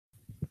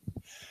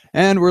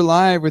And we're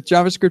live with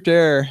JavaScript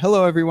Air.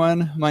 Hello,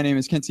 everyone. My name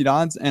is Kent C.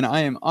 Dodds, and I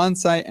am on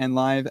site and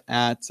live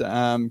at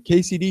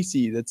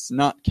KCDC. That's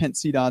not Kent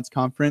C. Dodds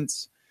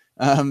Conference.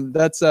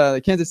 That's the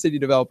Kansas City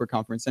Developer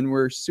Conference, and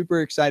we're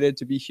super excited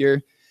to be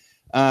here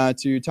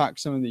to talk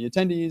to some of the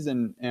attendees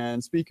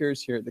and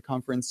speakers here at the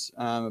conference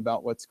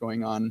about what's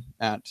going on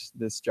at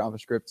this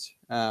JavaScript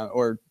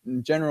or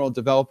general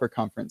developer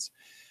conference.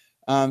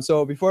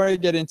 So before I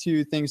get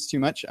into things too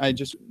much, I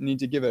just need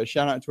to give a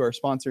shout out to our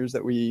sponsors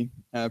that we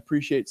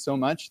appreciate so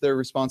much. They're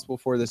responsible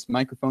for this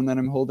microphone that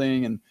I'm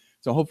holding, and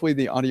so hopefully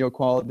the audio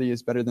quality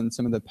is better than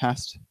some of the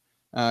past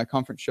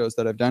conference shows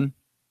that I've done.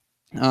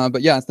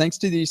 But yeah, thanks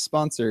to these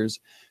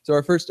sponsors. So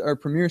our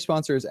premier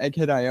sponsor is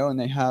Egghead.io, and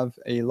they have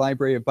a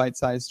library of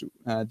bite-sized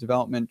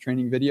development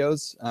training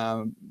videos,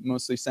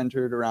 mostly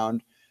centered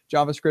around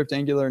JavaScript,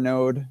 Angular,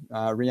 Node,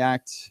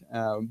 React,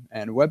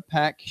 and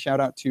Webpack. Shout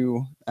out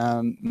to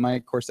my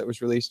course that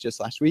was released just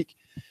last week.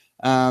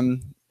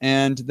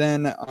 And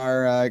then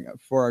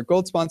for our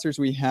gold sponsors,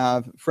 we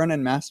have Front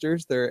End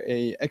Masters. They're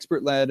a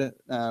expert-led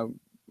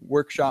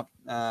workshop,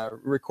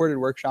 recorded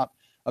workshop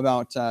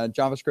about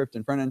JavaScript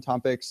and front-end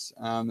topics.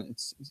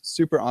 It's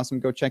super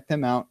awesome. Go check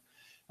them out.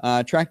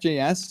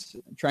 Track.js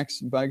tracks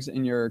bugs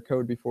in your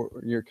code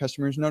before your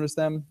customers notice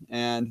them,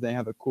 and they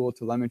have a cool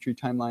telemetry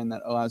timeline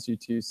that allows you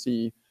to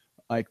see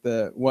like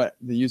what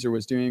the user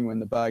was doing when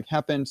the bug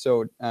happened.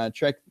 So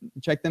check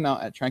them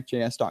out at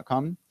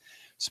trackjs.com.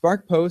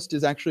 Spark Post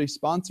is actually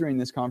sponsoring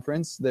this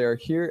conference. They're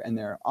here and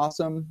they're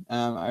awesome.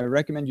 I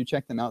recommend you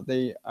check them out.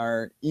 They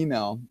are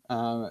email,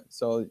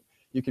 so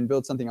you can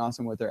build something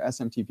awesome with their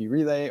SMTP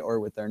relay or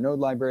with their Node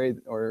library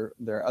or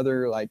their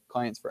other like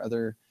clients for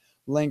other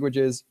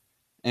languages.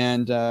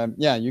 And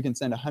yeah, you can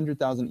send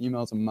 100,000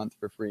 emails a month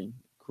for free.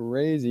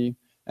 Crazy.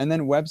 And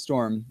then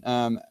WebStorm.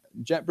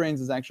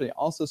 JetBrains is actually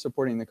also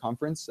supporting the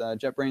conference.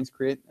 JetBrains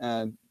create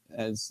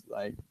as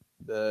like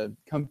the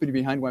company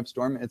behind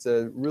WebStorm. It's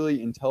a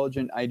really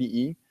intelligent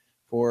IDE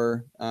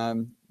for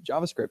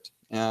JavaScript.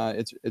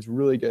 It's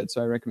really good,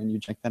 so I recommend you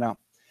check that out.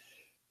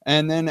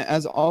 And then,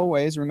 as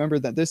always, remember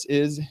that this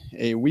is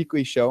a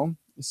weekly show.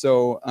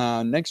 So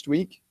next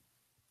week,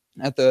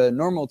 at the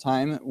normal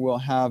time, we'll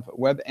have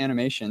web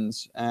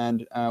animations,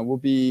 and we'll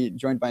be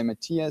joined by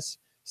Matthias,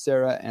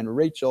 Sarah, and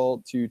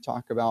Rachel to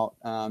talk about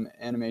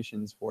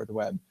animations for the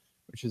web,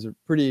 which is a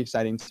pretty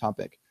exciting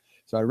topic.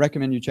 So I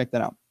recommend you check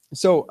that out.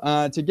 So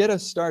to get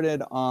us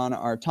started on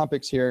our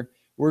topics here,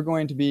 we're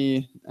going to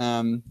be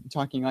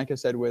talking, like I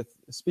said, with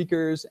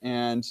speakers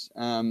and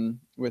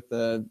with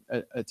the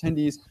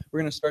attendees. We're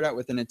going to start out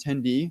with an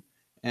attendee,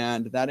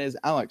 and that is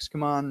Alex.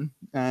 Come on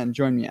and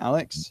join me,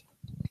 Alex.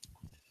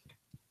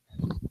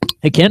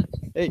 Hey, Kent.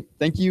 Hey,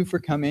 thank you for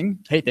coming.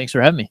 Hey, thanks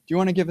for having me. Do you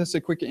want to give us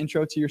a quick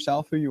intro to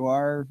yourself, who you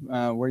are,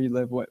 where you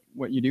live, what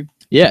you do?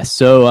 Yeah,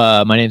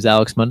 so my name's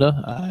Alex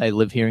Munda. I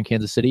live here in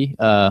Kansas City.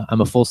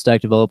 I'm a full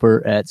stack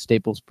developer at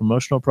Staples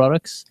Promotional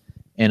Products,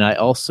 and I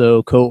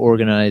also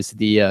co-organize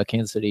the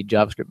Kansas City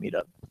JavaScript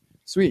meetup.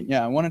 Sweet.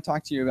 Yeah, I want to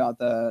talk to you about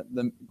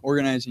the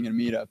organizing a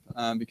meetup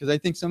because I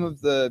think some of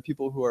the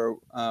people who are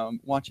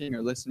watching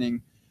or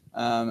listening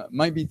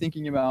might be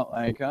thinking about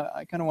like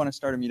I kind of want to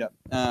start a meetup,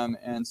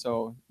 and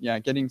so yeah,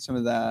 getting some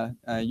of the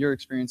your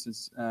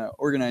experiences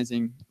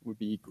organizing would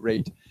be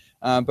great.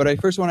 But I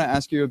first want to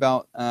ask you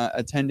about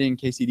attending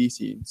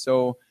KCDC.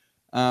 So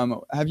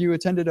have you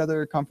attended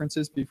other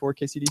conferences before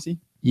KCDC?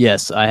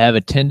 Yes, I have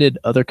attended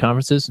other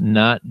conferences,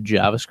 not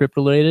JavaScript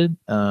related,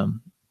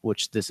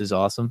 which this is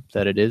awesome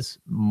that it is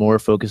more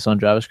focused on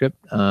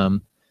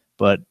JavaScript.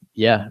 But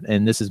yeah,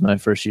 and this is my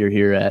first year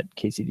here at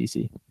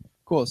KCDC.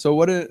 Cool. So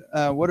what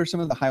are some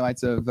of the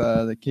highlights of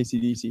the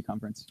KCDC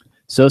conference?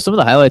 So some of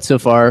the highlights so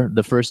far,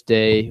 the first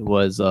day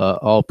was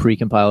all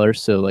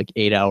pre-compilers, so like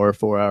 8-hour,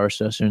 4-hour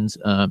sessions.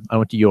 I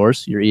went to your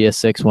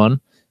ES6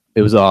 one.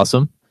 It was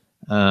awesome.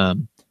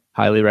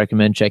 Highly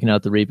recommend checking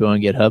out the repo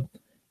on GitHub.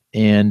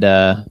 And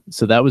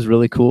so that was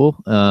really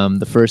cool.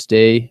 The first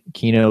day,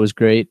 keynote was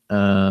great.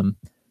 And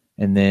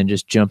then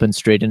just jumping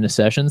straight into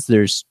sessions.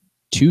 There's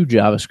 2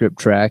 JavaScript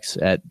tracks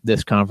at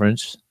this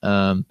conference.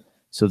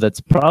 So that's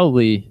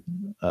probably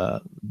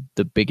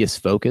the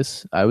biggest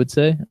focus, I would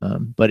say.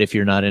 But if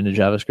you're not into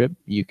JavaScript,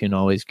 you can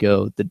always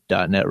go the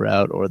 .NET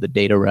route or the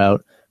data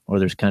route, or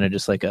there's kind of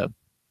just like a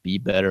be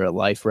better at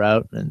life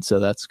route. And so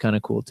that's kind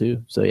of cool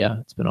too. So yeah,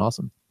 it's been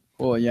awesome.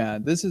 Well, yeah,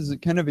 this is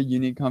kind of a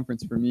unique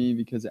conference for me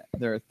because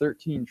there are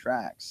 13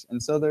 tracks.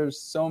 And so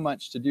there's so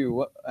much to do.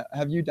 What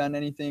have you done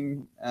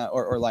anything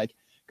or like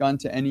gone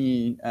to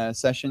any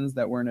sessions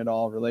that weren't at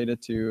all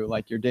related to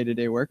like your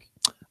day-to-day work?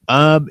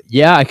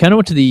 Yeah, I kind of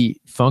went to the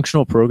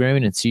functional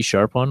programming in C#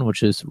 one,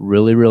 which is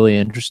really, really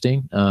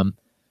interesting.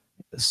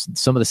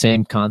 Some of the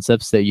same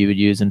concepts that you would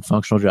use in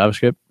functional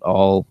JavaScript,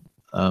 all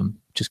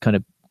just kind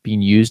of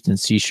being used in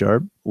C#,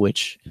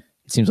 which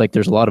it seems like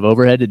there's a lot of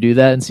overhead to do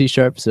that in C#.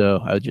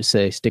 So I would just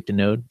say stick to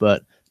Node.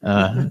 But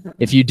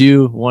if you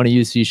do want to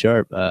use C#,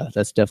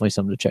 that's definitely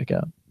something to check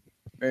out.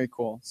 Very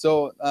cool.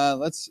 So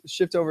let's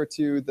shift over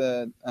to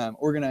the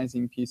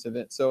organizing piece of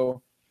it.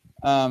 So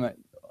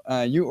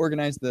you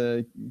organized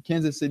the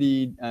Kansas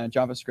City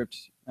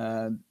JavaScript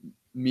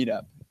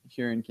meetup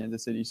here in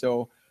Kansas City.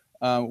 So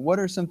what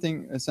are some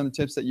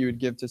tips that you would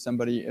give to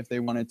somebody if they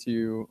wanted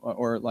to,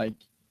 or like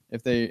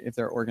if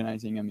they're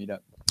organizing a meetup?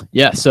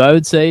 Yeah, so I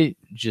would say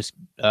just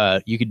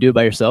you could do it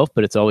by yourself,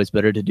 but it's always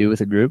better to do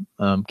with a group.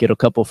 Get a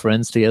couple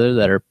friends together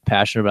that are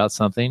passionate about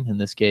something. In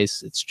this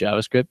case, it's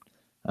JavaScript.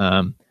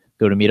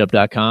 Go to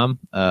meetup.com.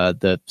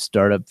 The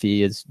startup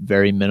fee is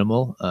very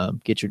minimal.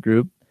 Get your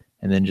group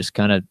and then just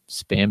kind of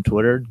spam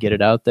Twitter, get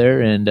it out there,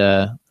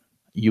 and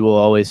you will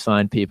always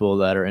find people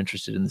that are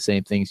interested in the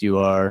same things you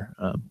are,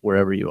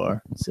 wherever you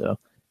are. So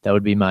that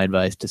would be my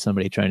advice to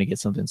somebody trying to get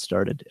something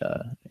started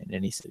in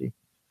any city.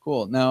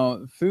 Cool.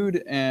 Now,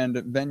 food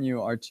and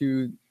venue are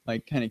two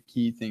like kind of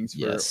key things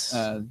for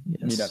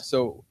meetups.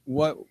 So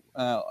what?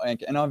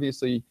 And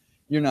obviously,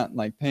 you're not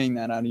like paying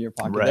that out of your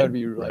pocket. Right, That would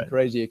be like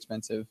crazy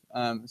expensive.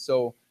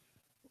 So,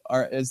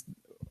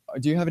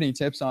 do you have any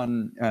tips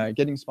on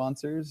getting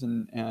sponsors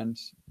and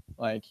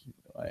like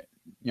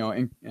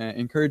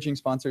encouraging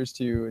sponsors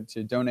to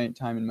donate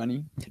time and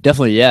money?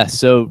 Definitely, yeah.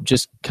 So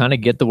just kind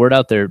of get the word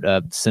out there.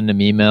 Send them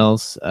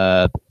emails,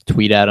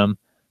 tweet at them.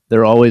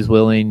 They're always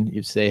willing.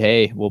 You say,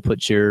 hey, we'll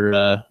put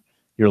your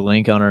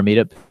link on our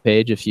meetup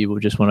page if you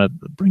just want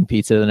to bring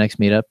pizza to the next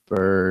meetup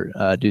or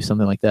do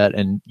something like that.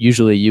 And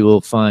usually you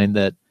will find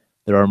that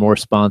there are more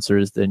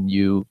sponsors than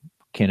you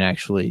can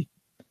actually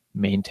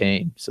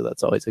maintain. So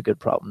that's always a good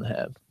problem to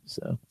have.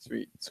 So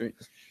sweet.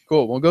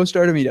 Cool. Well, go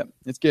start a meetup.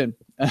 It's good.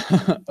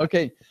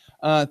 Okay.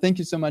 Thank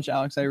you so much,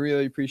 Alex. I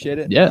really appreciate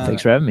it. Yeah,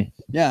 thanks for having me.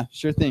 Yeah,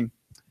 sure thing.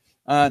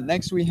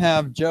 Next we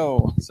have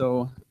Joe.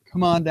 So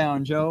come on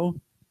down, Joe.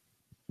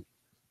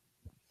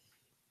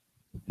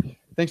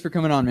 Thanks for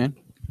coming on, man.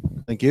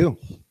 Thank you.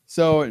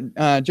 So,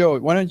 Joe,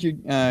 why don't you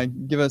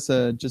give us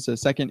just a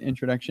second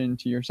introduction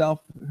to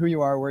yourself, who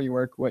you are, where you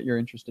work, what you're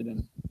interested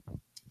in.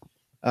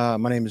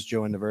 My name is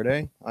Joe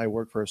Indeverde. I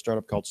work for a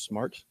startup called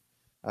Smart.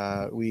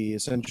 We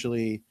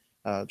essentially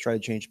try to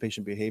change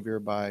patient behavior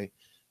by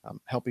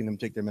helping them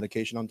take their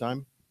medication on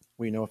time.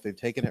 We know if they've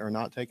taken it or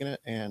not taken it,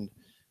 and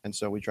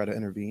so we try to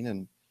intervene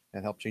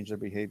and help change their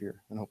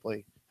behavior and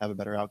hopefully have a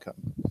better outcome.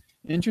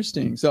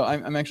 Interesting. So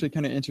I'm actually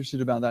kind of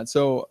interested about that.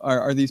 So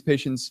are these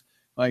patients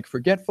like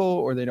forgetful,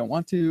 or they don't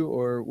want to,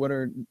 or what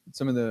are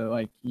some of the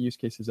like use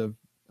cases of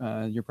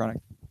your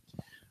product?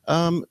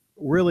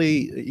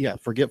 Really, yeah,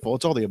 forgetful.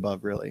 It's all the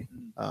above, really.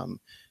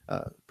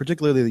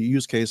 Particularly the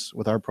use case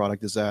with our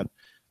product is that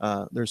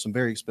there's some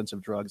very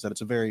expensive drugs that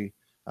it's a very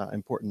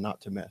important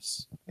not to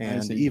miss,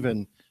 and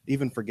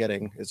even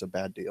forgetting is a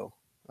bad deal.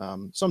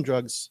 Some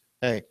drugs,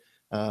 hey,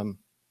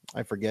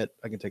 I forget,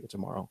 I can take it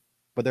tomorrow.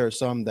 But there are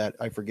some that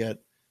I forget,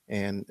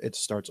 and it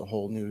starts a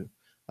whole new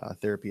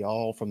therapy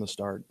all from the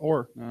start,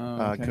 or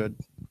could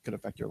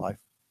affect your life.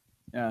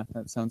 Yeah,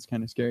 that sounds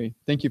kind of scary.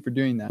 Thank you for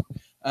doing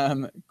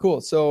that. Cool.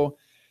 So,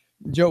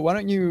 Joe, why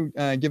don't you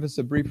give us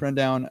a brief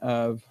rundown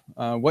of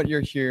what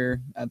you're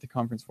here at the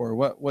conference for?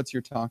 What's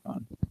your talk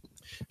on?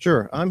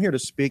 Sure. I'm here to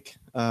speak.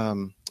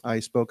 I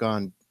spoke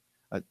on,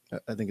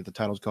 I think the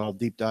title's called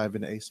Deep Dive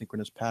into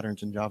Asynchronous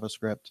Patterns in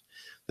JavaScript.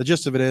 The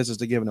gist of it is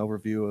to give an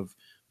overview of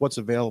what's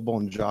available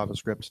in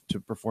JavaScript to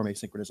perform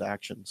asynchronous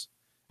actions.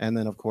 And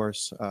then, of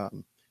course,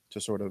 to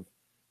sort of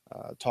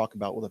talk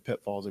about the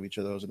pitfalls of each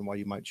of those and why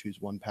you might choose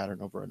one pattern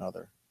over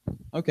another.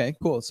 Okay,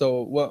 cool.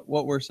 So what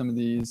were some of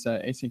these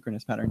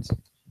asynchronous patterns?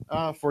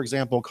 For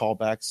example,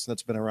 callbacks.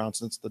 That's been around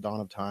since the dawn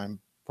of time.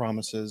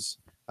 Promises,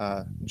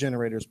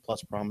 generators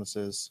plus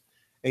promises,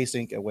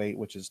 async await,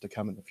 which is to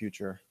come in the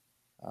future.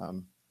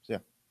 Yeah.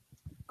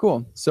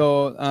 Cool.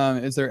 So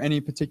is there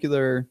any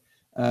particular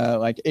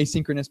like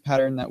asynchronous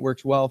pattern that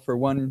works well for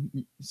one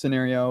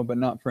scenario but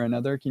not for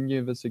another? Can you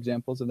give us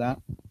examples of that?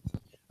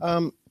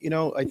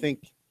 I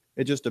think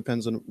it just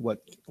depends on what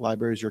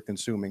libraries you're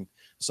consuming.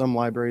 Some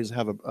libraries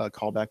have a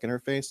callback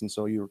interface, and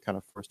so you're kind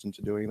of forced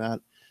into doing that.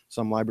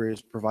 Some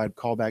libraries provide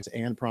callbacks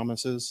and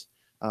promises.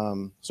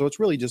 So it's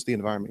really just the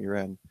environment you're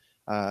in.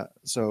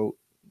 So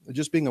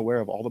just being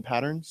aware of all the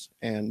patterns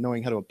and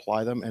knowing how to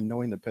apply them and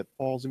knowing the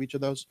pitfalls of each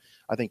of those,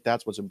 I think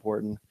that's what's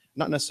important,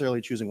 not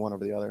necessarily choosing one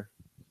over the other.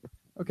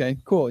 Okay,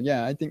 cool.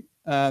 Yeah, I think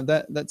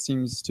that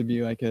seems to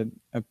be like a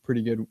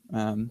pretty good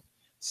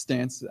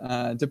stance,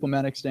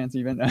 diplomatic stance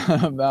even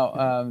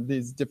about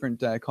these different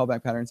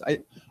callback patterns.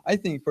 I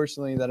think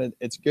personally that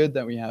it's good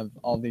that we have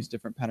all these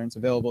different patterns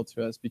available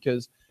to us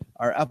because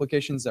our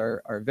applications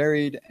are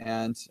varied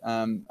and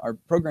our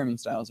programming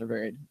styles are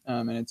varied,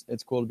 and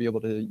it's cool to be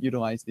able to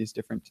utilize these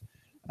different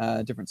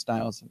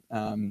styles.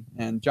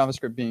 And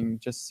JavaScript being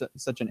just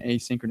such an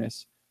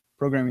asynchronous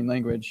programming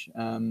language,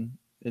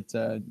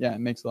 it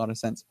makes a lot of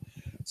sense.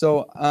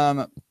 So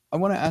I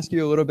want to ask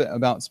you a little bit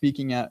about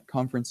speaking at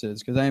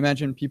conferences, because I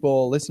imagine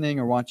people listening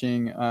or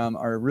watching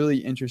are really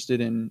interested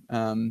in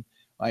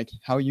like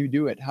how you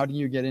do it. How do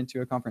you get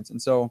into a conference?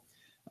 And so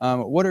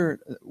what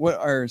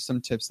are some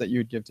tips that you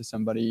would give to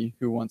somebody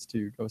who wants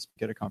to go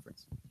speak at a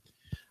conference?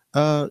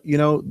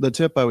 The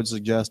tip I would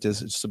suggest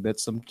is submit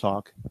some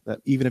talk that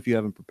even if you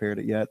haven't prepared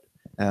it yet,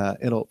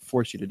 it'll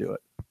force you to do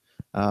it.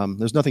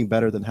 There's nothing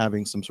better than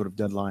having some sort of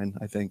deadline,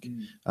 I think,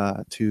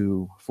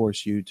 to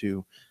force you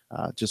to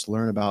just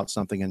learn about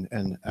something.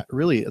 And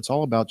really, it's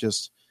all about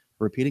just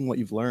repeating what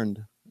you've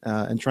learned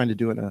and trying to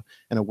do it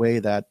in a way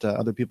that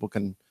other people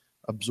can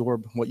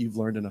absorb what you've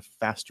learned in a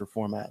faster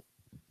format.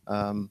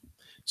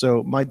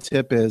 So my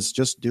tip is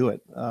just do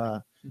it.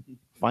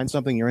 Find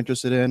something you're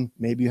interested in.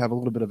 Maybe you have a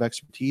little bit of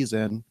expertise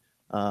in.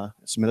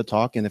 Submit a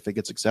talk, and if it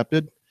gets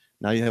accepted,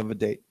 now you have a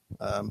date.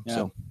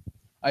 So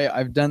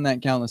I've done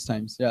that countless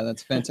times. Yeah,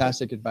 that's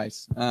fantastic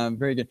advice.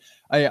 Very good.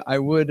 I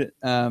would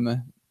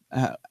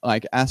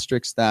like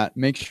asterisk that.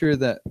 Make sure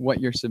that what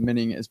you're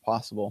submitting is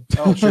possible.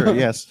 Oh, sure.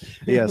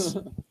 Yes.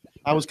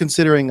 I was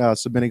considering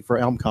submitting for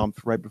ElmConf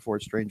right before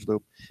Strange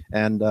Loop,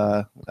 and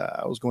I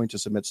was going to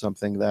submit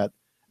something that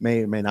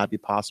may or may not be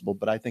possible,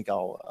 but I think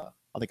I'll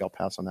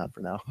pass on that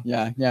for now.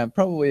 Yeah,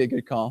 probably a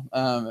good call.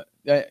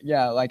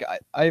 Like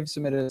I've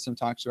submitted some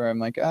talks where I'm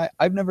like,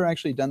 I've never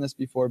actually done this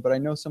before, but I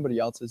know somebody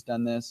else has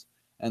done this,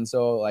 and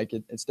so like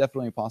it's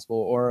definitely possible.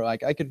 Or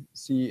like I could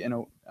see in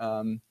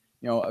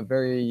a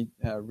very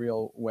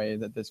real way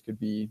that this could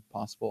be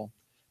possible.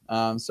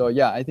 So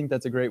yeah, I think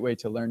that's a great way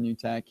to learn new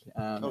tech.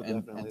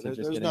 Definitely.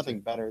 There's nothing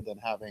better than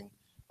having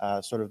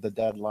sort of the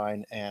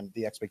deadline and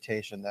the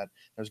expectation that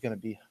there's going to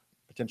be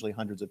potentially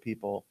hundreds of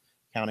people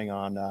counting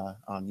on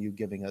you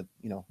giving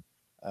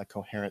a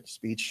coherent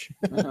speech.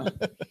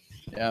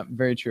 Yeah,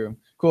 very true.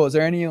 Cool. Is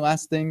there any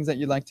last things that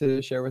you'd like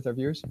to share with our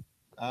viewers?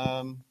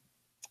 Not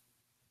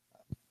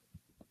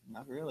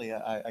really.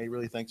 I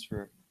really thanks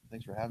for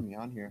having me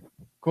on here.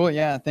 Cool.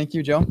 Yeah. Thank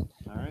you, Joe.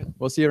 All right.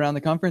 We'll see you around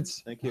the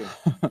conference. Thank you.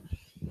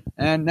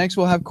 And next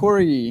we'll have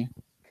Corey.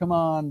 Come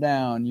on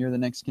down. You're the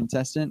next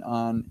contestant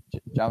on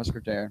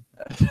JavaScript Air.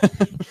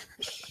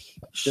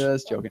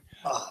 Just joking.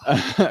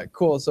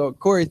 Cool. So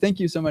Corey, thank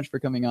you so much for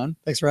coming on.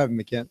 Thanks for having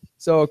me, Kent.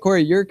 So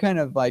Corey, you're kind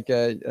of like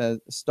a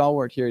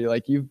stalwart here.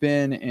 Like you've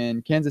been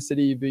in Kansas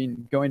City, you've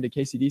been going to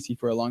KCDC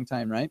for a long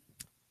time, right?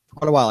 For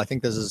quite a while. I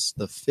think this is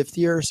the 5th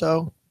year or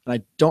so. And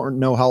I don't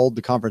know how old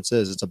the conference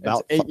is. It's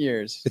about 8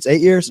 years. It's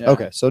 8 years? Yeah.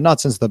 Okay. So not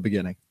since the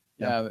beginning.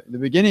 Yeah. The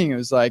beginning, it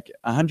was like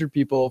 100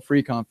 people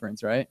free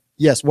conference, right?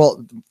 Yes. Well,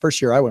 the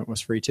first year I went was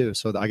free too.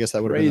 So I guess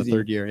that would have been the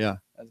 3rd year. Yeah.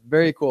 That's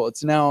very cool.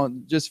 It's now,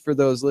 just for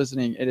those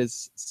listening, it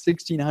is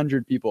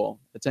 1,600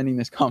 people attending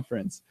this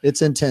conference.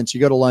 It's intense.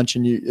 You go to lunch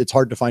and it's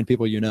hard to find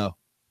people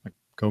Like,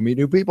 go meet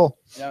new people.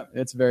 Yeah,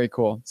 it's very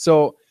cool.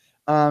 So,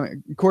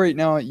 Corey,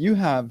 now you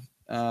had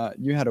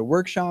a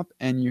workshop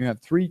and you have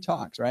 3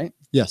 talks, right?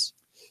 Yes.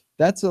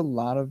 That's a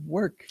lot of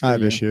work. I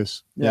have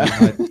issues.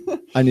 Yeah.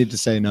 I need to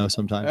say no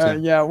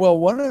sometimes. Yeah. Well,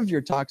 one of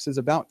your talks is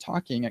about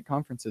talking at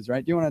conferences,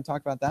 right? Do you want to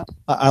talk about that?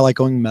 I like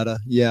going meta.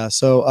 Yeah.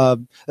 So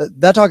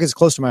that talk is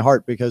close to my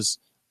heart because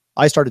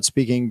I started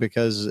speaking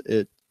because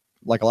it,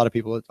 like a lot of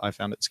people, I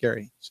found it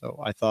scary. So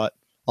I thought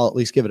I'll at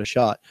least give it a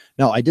shot.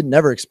 Now, I did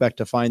never expect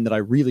to find that I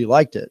really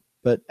liked it.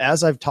 But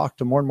as I've talked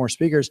to more and more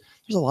speakers,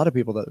 there's a lot of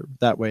people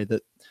that way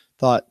that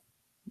thought,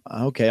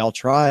 okay, I'll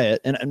try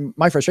it. And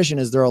my frustration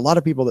is there are a lot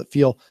of people that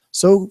feel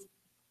so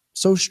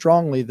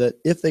strongly that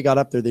if they got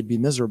up there, they'd be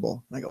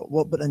miserable. And I go,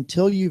 well, but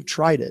until you've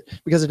tried it,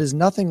 because it is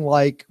nothing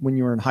like when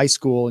you were in high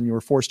school and you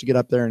were forced to get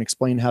up there and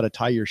explain how to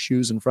tie your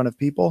shoes in front of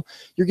people.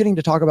 You're getting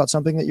to talk about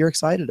something that you're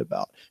excited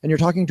about. And you're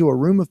talking to a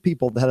room of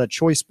people that had a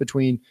choice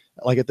between,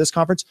 like at this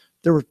conference,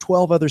 there were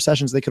 12 other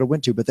sessions they could have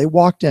went to, but they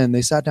walked in,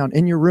 they sat down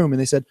in your room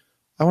and they said,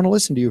 I want to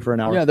listen to you for an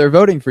hour. Yeah, they're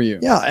voting for you.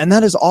 Yeah. And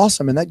that is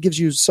awesome. And that gives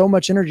you so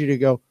much energy to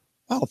go,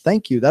 wow,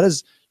 thank you. That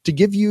is to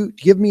give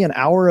me an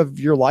hour of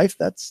your life.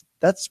 That's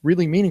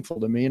really meaningful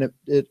to me. And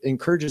it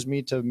encourages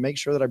me to make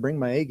sure that I bring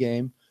my A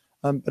game.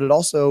 But it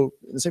also,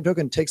 in the same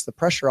token, takes the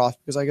pressure off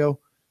because I go,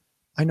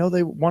 I know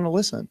they want to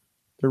listen.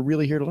 They're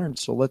really here to learn.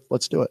 So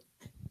let's do it.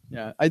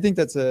 Yeah, I think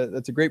that's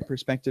a great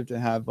perspective to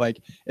have. Like,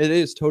 it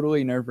is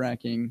totally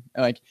nerve-wracking.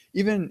 Like,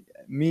 even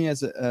me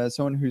as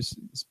someone who's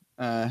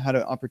had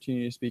an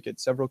opportunity to speak at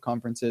several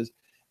conferences,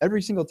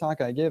 every single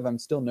talk I give, I'm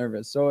still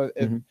nervous. So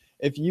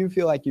if you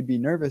feel like you'd be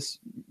nervous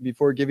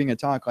before giving a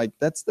talk, like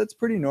that's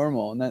pretty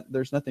normal, and that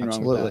there's nothing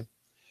wrong with that.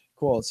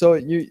 Cool. So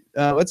you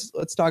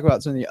let's talk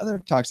about some of the other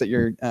talks that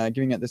you're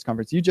giving at this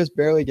conference. You just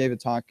barely gave a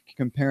talk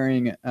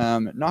comparing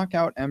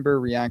Knockout, Ember,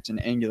 React,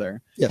 and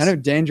Angular. Yes. Kind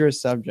of dangerous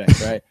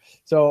subject, right?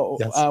 So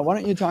Yes. Why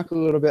don't you talk a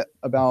little bit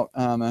about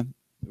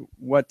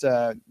what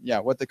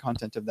the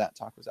content of that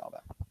talk was all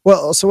about?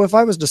 Well, so if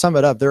I was to sum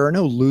it up, there are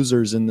no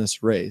losers in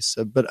this race,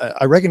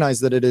 but I recognize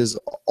that it is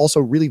also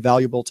really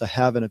valuable to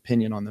have an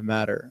opinion on the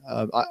matter.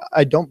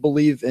 I don't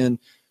believe in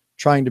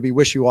trying to be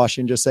wishy-washy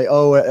and just say,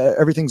 oh,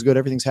 everything's good,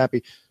 everything's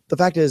happy. The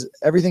fact is,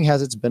 everything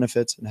has its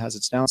benefits and has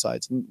its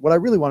downsides. And what I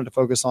really wanted to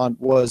focus on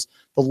was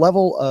the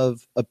level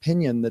of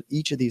opinion that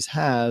each of these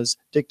has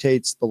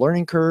dictates the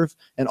learning curve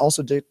and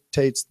also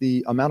dictates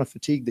the amount of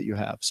fatigue that you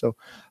have. So,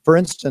 for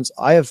instance,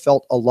 I have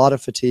felt a lot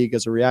of fatigue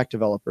as a React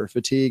developer.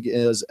 Fatigue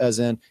is as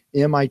in,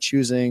 am I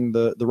choosing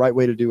the right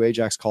way to do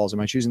AJAX calls? Am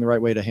I choosing the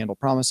right way to handle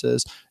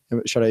promises?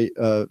 Should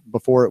I,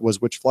 before it was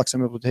which Flux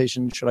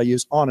implementation should I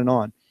use? On and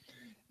on.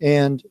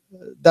 And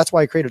that's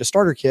why I created a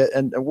starter kit.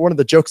 And one of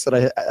the jokes that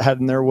I had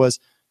in there was,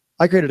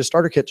 I created a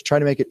starter kit to try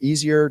to make it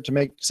easier to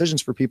make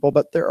decisions for people,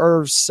 but there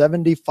are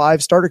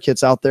 75 starter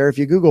kits out there if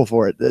you Google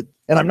for it.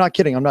 And I'm not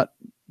kidding. I'm not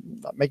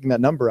making that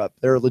number up.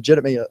 There are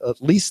legitimately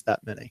at least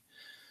that many.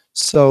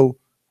 So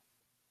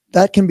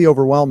that can be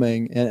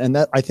overwhelming. And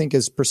that, I think,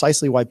 is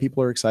precisely why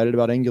people are excited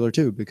about Angular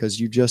 2,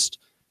 because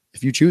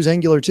if you choose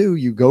Angular 2,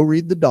 you go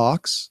read the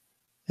docs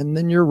and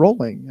then you're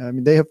rolling. I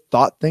mean, they have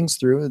thought things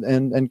through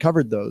and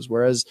covered those.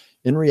 Whereas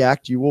in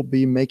React, you will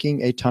be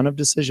making a ton of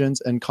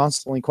decisions and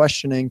constantly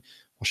questioning,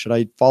 well, should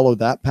I follow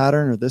that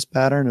pattern or this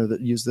pattern or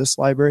use this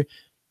library?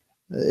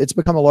 It's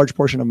become a large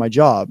portion of my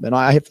job. And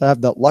I have to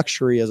have that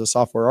luxury as a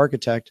software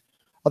architect.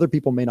 Other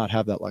people may not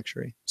have that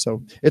luxury.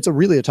 So it's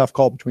really a tough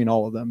call between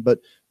all of them. But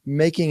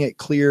making it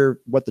clear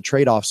what the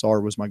trade-offs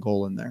are was my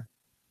goal in there.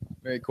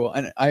 Very cool.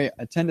 And I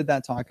attended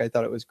that talk. I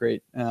thought it was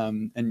great.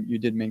 And you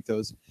did make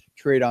those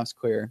trade-offs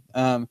clear.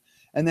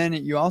 And then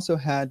you also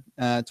had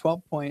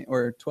 12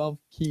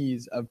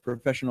 keys of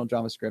professional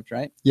JavaScript,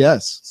 right?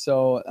 Yes.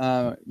 So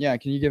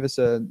can you give us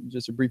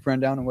just a brief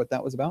rundown on what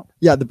that was about?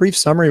 Yeah, the brief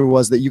summary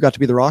was that you got to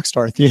be the rock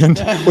star at the end,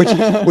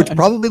 which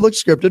probably looked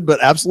scripted, but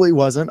absolutely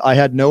wasn't. I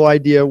had no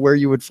idea where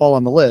you would fall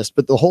on the list.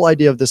 But the whole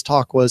idea of this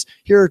talk was,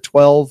 here are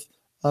 12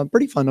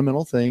 pretty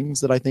fundamental things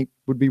that I think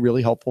would be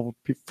really helpful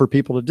for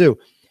people to do.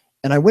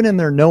 And I went in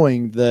there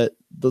knowing that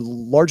the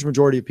large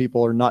majority of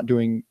people are not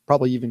doing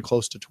probably even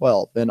close to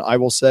 12. And I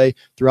will say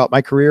throughout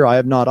my career, I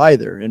have not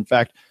either. In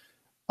fact,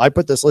 I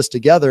put this list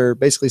together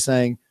basically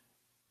saying,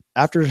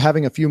 after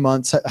having a few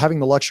months, having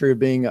the luxury of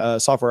being a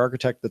software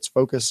architect that's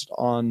focused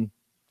on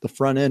the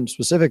front end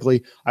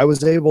specifically, I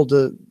was able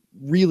to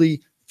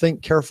really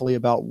think carefully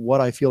about what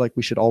I feel like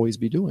we should always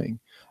be doing.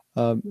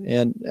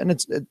 And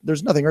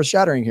there's nothing earth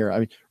shattering here.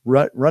 I mean,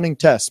 running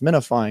tests,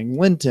 minifying,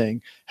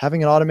 linting,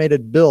 having an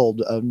automated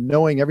build,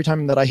 knowing every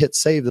time that I hit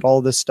save that all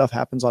of this stuff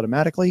happens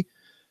automatically.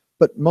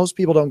 But most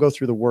people don't go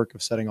through the work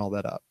of setting all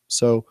that up.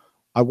 So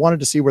I wanted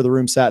to see where the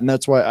room sat, and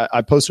that's why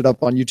I posted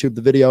up on YouTube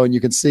the video, and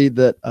you can see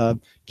that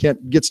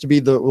Kent gets to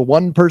be the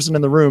one person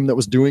in the room that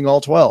was doing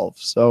all 12.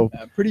 So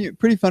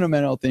pretty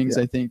fundamental things.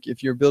 Yeah. I think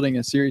if you're building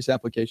a serious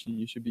application,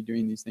 you should be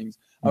doing these things.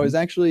 Mm-hmm. I was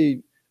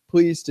actually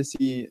pleased to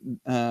see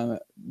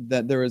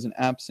that there was an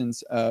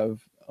absence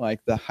of like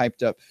the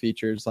hyped up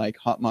features like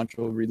hot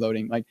module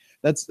reloading. Like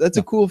that's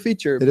a cool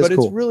feature, but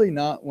it's really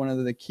not one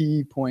of the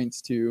key points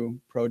to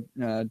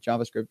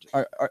JavaScript.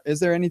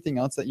 Is there anything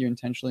else that you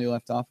intentionally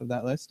left off of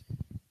that list?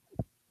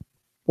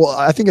 Well,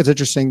 I think it's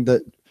interesting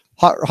that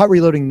hot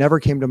reloading never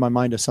came to my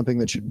mind as something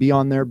that should be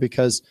on there,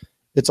 because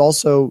it's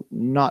also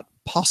not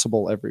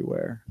possible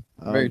everywhere.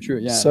 Very true.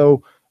 Yeah.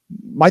 So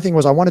my thing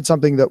was, I wanted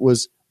something that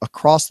was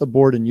across the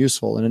board and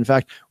useful. And in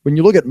fact, when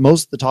you look at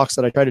most of the talks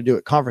that I try to do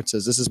at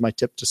conferences, this is my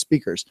tip to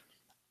speakers.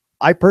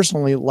 I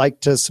personally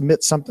like to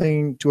submit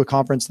something to a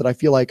conference that I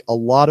feel like a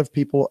lot of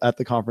people at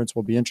the conference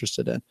will be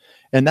interested in.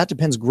 And that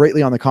depends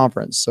greatly on the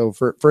conference. So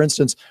for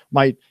instance,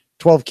 my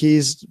 12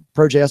 keys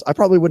Pro.js, I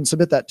probably wouldn't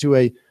submit that to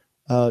a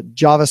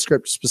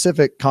JavaScript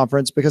specific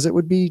conference because it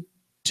would be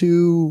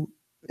too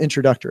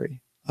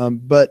introductory.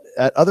 But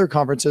at other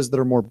conferences that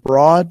are more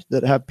broad,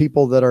 that have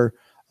people that are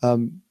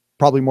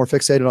probably more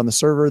fixated on the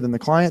server than the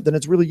client, then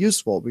it's really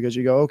useful, because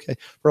you go, okay,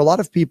 for a lot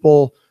of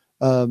people,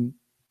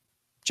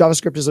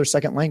 JavaScript is their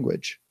second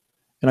language.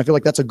 And I feel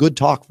like that's a good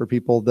talk for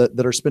people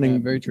that are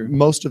spending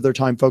most of their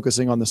time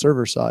focusing on the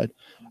server side.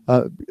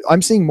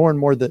 I'm seeing more and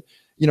more that,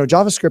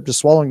 JavaScript is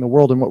swallowing the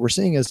world. And what we're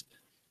seeing is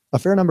a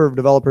fair number of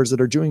developers that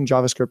are doing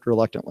JavaScript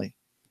reluctantly.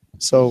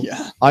 So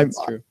yeah,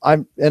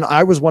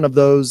 I was one of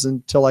those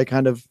until I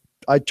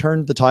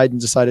turned the tide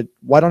and decided,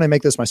 why don't I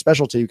make this my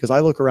specialty? Because I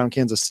look around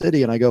Kansas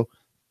City and I go,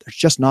 there's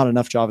just not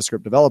enough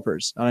JavaScript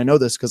developers. And I know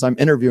this because I'm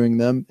interviewing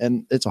them,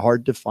 and it's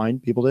hard to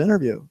find people to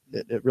interview.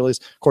 It really is.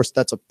 Of course,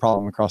 that's a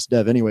problem across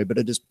dev anyway, but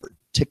it is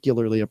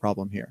particularly a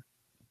problem here.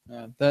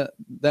 That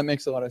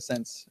makes a lot of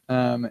sense.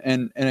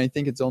 And I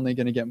think it's only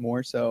going to get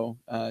more so.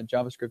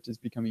 JavaScript is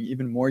becoming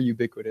even more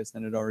ubiquitous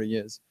than it already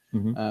is.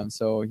 Mm-hmm.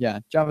 So yeah,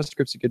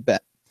 JavaScript's a good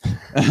bet.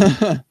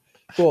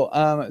 Cool.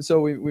 So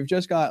we've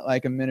just got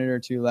like a minute or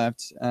two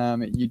left.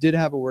 You did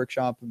have a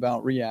workshop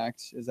about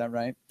React, is that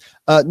right?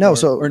 No,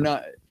 or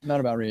not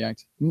about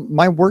React.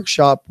 My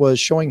workshop was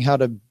showing how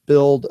to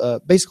build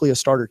basically a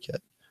starter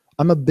kit.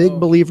 I'm a big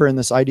believer in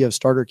this idea of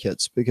starter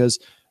kits, because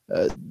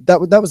that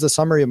was the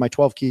summary of my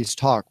 12 keys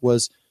talk,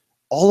 was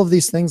all of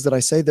these things that I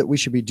say that we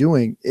should be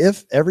doing.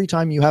 If every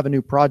time you have a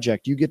new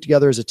project, you get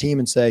together as a team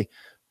and say,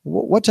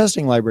 what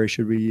testing library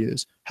should we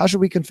use? How should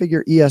we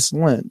configure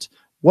ESLint?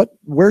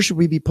 Where should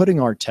we be putting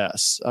our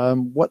tests?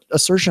 What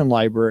assertion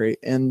library?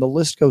 And the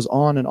list goes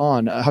on and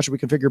on. How should we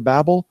configure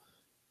Babel?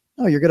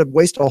 No, you're going to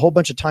waste a whole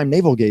bunch of time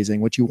navel gazing.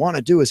 What you want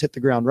to do is hit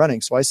the ground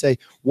running. So I say,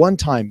 one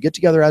time, get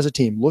together as a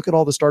team, look at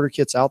all the starter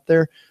kits out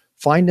there,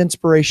 find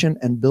inspiration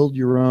and build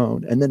your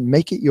own, and then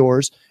make it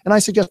yours. And I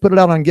suggest put it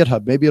out on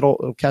GitHub. Maybe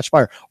it'll catch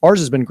fire. Ours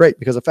has been great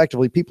because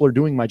effectively people are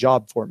doing my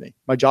job for me.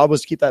 My job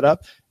was to keep that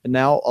up. And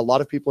now a lot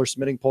of people are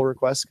submitting pull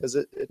requests because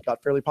it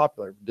got fairly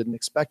popular. Didn't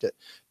expect it.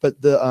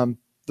 But the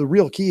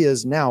real key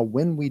is now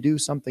when we do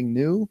something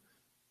new,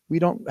 we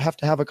don't have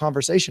to have a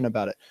conversation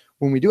about it.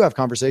 when we do have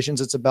conversations,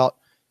 it's about,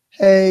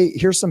 hey,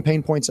 here's some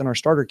pain points in our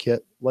starter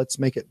kit. Let's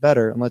make it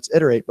better and let's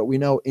iterate. But we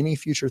know any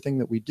future thing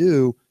that we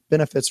do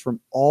benefits from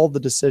all the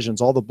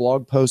decisions, all the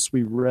blog posts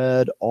we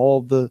read,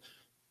 all the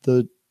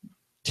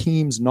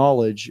team's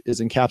knowledge is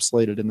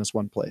encapsulated in this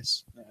one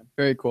place. Yeah,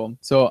 very cool.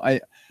 So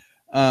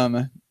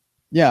I'm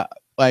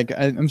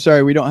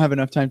sorry, we don't have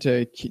enough time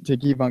to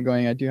keep on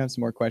going. I do have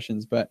some more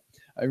questions, but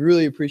I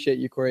really appreciate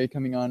you, Corey,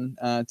 coming on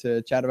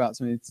to chat about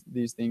some of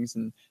these things.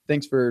 And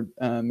thanks for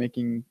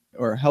making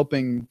or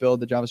helping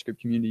build the JavaScript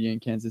community in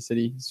Kansas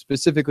City,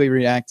 specifically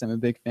React. I'm a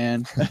big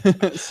fan.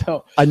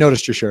 So I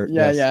noticed your shirt.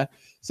 Yeah, yes. yeah.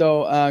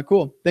 So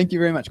cool. Thank you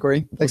very much,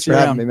 Corey. Thanks for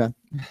having me, man.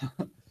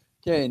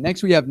 Okay,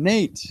 next we have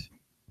Nate.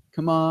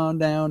 Come on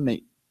down,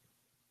 Nate.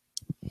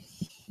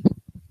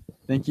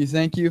 Thank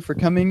you for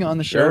coming on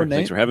the show, Sure, Nate.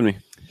 thanks for having me.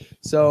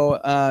 So,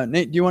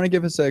 Nate, do you want to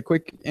give us a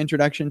quick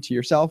introduction to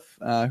yourself,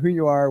 who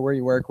you are, where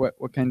you work,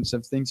 what kinds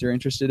of things you're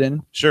interested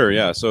in? Sure,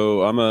 yeah.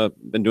 So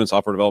been doing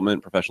software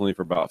development professionally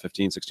for about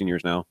 15, 16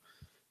 years now.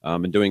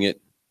 Been doing it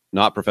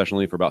not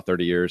professionally for about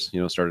 30 years.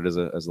 Started as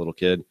a little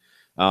kid.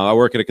 I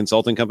work at a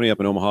consulting company up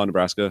in Omaha,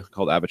 Nebraska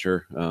called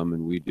Aperture,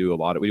 and we do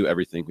we do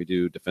everything. We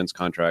do defense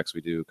contracts,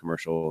 we do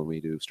commercial, and we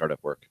do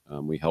startup work.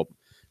 We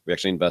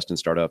actually invest in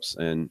startups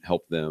and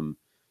help them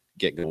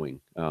get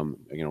going.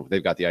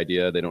 They've got the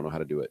idea, they don't know how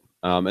to do it.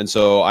 And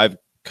so I've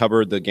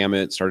covered the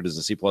gamut, started as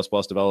a C++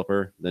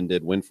 developer, then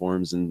did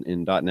WinForms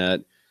in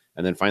 .NET,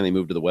 and then finally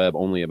moved to the web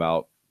only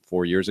about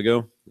 4 years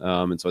ago.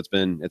 And so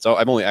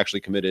I've only actually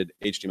committed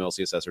HTML,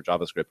 CSS, or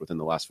JavaScript within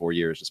the last 4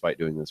 years, despite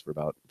doing this for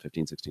about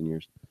 15, 16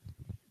 years.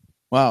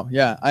 Wow.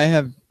 Yeah. I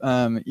have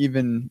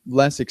even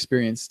less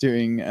experience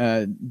doing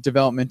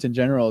development in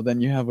general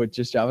than you have with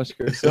just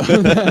JavaScript.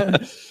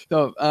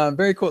 So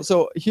very cool.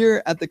 So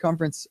here at the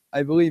conference,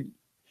 I believe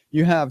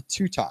you have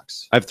 2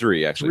 talks. I have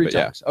 3 actually. 3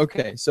 talks. Yeah.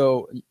 Okay.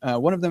 So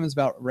one of them is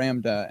about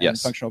Lambda and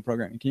functional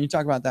programming. Can you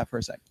talk about that for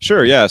a second?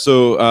 Sure. Yeah.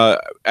 So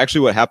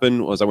actually what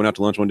happened was I went out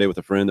to lunch one day with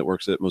a friend that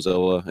works at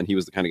Mozilla, and he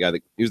was the guy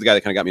that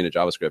kind of got me into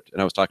JavaScript. And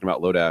I was talking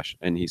about Lodash,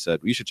 and he said,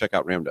 well, you should check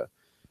out Lambda.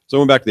 So I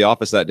went back to the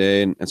office that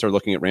day and started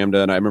looking at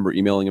Lambda, and I remember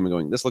emailing him and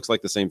going, this looks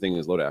like the same thing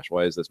as Lodash.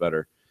 Why is this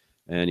better?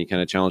 And he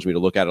kind of challenged me to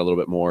look at it a little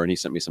bit more, and he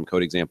sent me some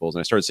code examples,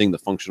 and I started seeing the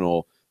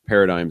functional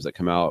paradigms that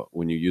come out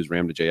when you use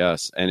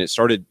Lambda.js, and it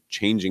started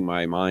changing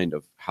my mind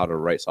of how to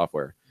write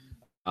software.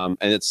 And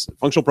it's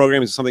functional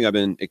programming is something I've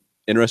been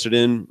interested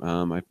in.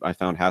 I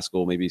found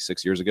Haskell maybe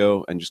 6 years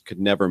ago and just could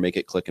never make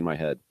it click in my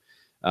head.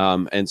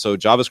 And so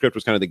JavaScript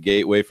was kind of the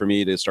gateway for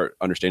me to start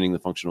understanding the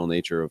functional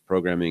nature of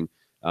programming.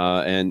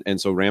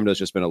 And so Lambda has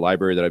just been a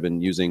library that I've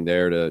been using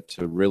there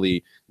to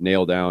really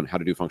nail down how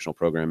to do functional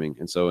programming.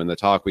 And so in the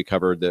talk, we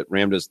covered that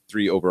Lambda's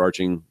 3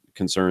 overarching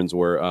concerns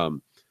were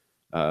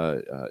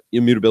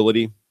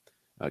immutability,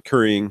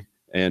 currying,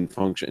 and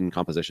function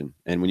composition.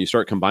 And when you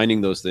start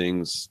combining those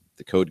things,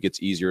 the code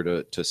gets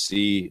easier to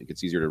see, it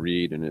gets easier to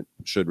read, and it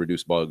should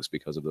reduce bugs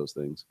because of those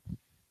things.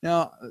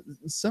 Now,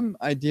 some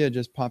idea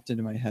just popped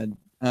into my head.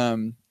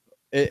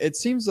 It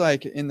seems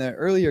like in the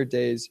earlier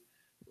days,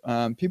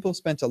 people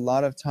spent a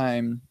lot of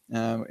time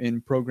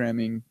in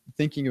programming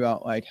thinking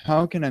about like,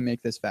 how can I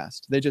make this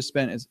fast? They just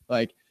spent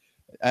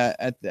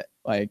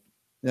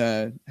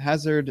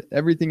hazard,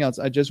 everything else.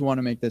 I just want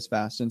to make this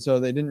fast. And so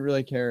they didn't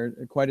really care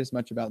quite as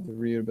much about the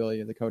readability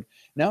of the code.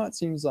 Now it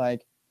seems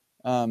like,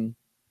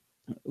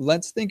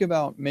 let's think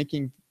about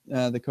making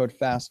the code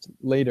fast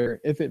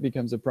later if it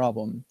becomes a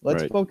problem.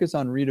 Let's focus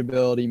on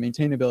readability,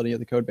 maintainability of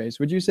the code base.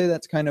 Would you say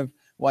that's kind of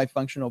why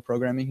functional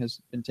programming has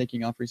been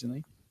taking off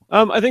recently?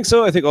 I think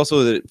so. I think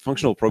also that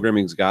functional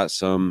programming's got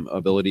some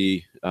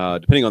ability,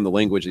 depending on the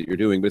language that you're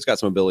doing, but it's got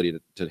some ability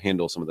to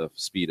handle some of the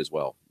speed as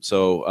well.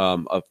 So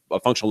a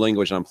functional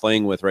language that I'm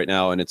playing with right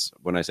now, and it's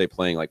when I say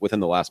playing, like within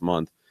the last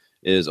month,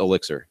 is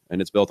Elixir, and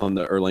it's built on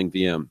the Erlang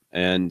VM.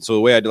 And so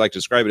the way I'd like to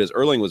describe it is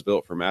Erlang was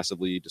built for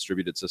massively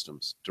distributed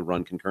systems to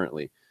run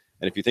concurrently.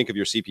 And if you think of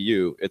your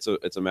CPU, it's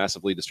a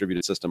massively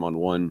distributed system on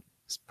one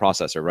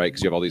processor, right?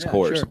 Because you have all these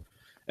cores. Sure.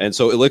 And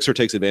so Elixir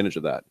takes advantage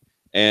of that.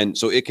 And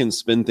so it can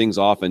spin things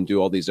off and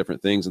do all these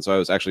different things. And so I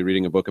was actually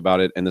reading a book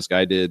about it, and this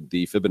guy did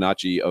the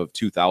Fibonacci of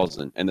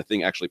 2000, and the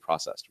thing actually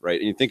processed, right?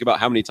 And you think about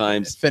how many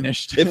times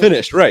it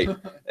finished, right?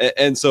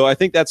 And so I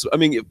think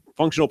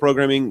functional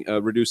programming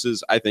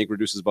reduces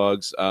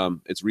bugs.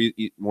 It's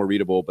more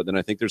readable, but then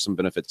I think there's some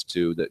benefits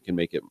too that can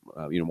make it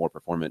more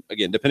performant.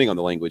 Again, depending on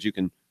the language, you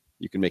can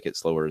make it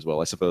slower as well,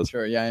 I suppose.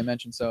 Sure. Yeah, I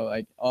mentioned so.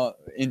 Like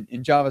in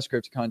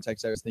JavaScript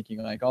context, I was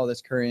thinking like all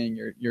this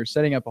currying, you're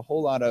setting up a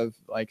whole lot of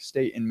like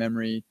state in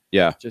memory,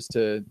 just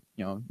to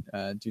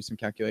do some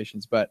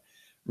calculations. But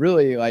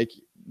really, like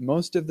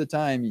most of the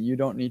time, you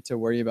don't need to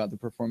worry about the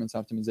performance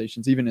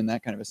optimizations, even in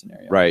that kind of a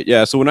scenario. Right.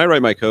 Yeah. So when I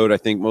write my code, I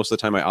think most of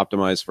the time I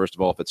optimize first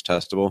of all if it's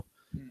testable.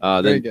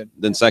 Very good.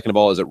 Then second of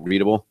all, is it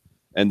readable?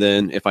 And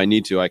then if I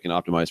need to, I can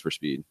optimize for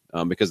speed,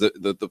 because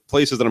the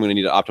places that I'm going to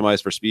need to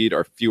optimize for speed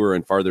are fewer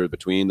and farther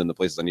between than the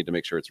places I need to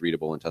make sure it's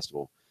readable and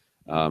testable.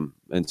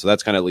 And so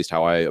that's kind of at least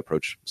how I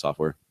approach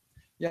software.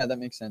 Yeah, that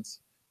makes sense.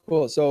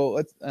 Cool. So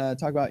let's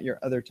talk about your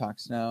other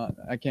talks now.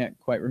 I can't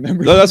quite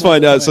remember. No, that's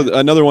fine. So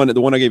another one,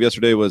 the one I gave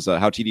yesterday was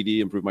how TDD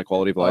improved my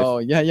quality of life. Oh,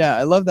 yeah.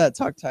 I love that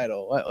talk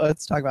title.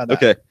 Let's talk about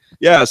that. Okay.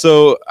 Yeah.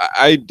 So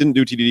I didn't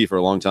do TDD for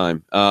a long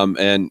time.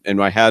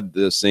 And I had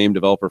the same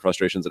developer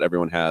frustrations that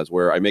everyone has,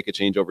 where I make a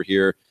change over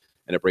here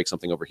and it breaks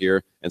something over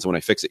here. And so when I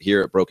fix it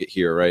here, it broke it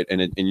here. Right.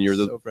 And you're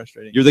so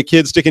frustrating. You're the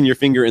kid sticking your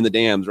finger in the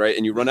dams, right?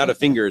 And you run out of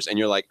fingers and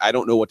you're like, I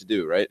don't know what to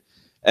do. Right.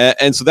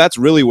 And so that's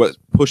really what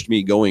pushed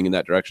me going in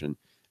that direction.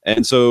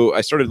 And so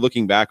I started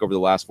looking back over the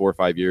last 4 or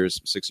 5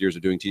 years, 6 years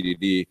of doing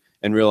TDD,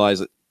 and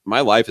realized that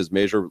my life is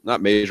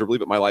not measurably,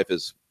 but my life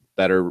is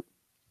better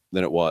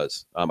than it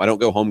was. I don't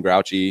go home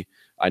grouchy.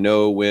 I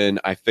know when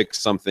I fix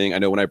something. I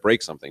know when I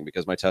break something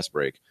because my tests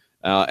break.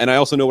 And I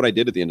also know what I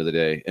did at the end of the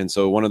day. And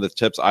so one of the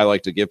tips I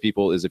like to give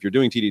people is if you're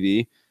doing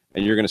TDD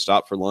and you're going to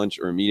stop for lunch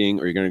or a meeting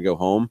or you're going to go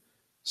home,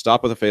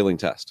 stop with a failing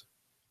test.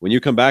 When you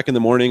come back in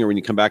the morning or when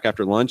you come back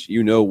after lunch,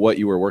 you know what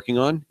you were working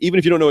on. Even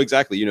if you don't know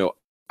exactly, you know,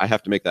 I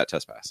have to make that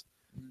test pass.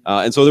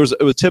 And so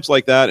it was tips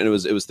like that. And it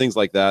was things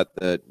like that,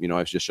 you know,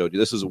 I've just showed you.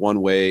 This is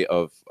one way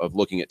of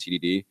looking at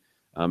TDD.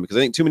 Because I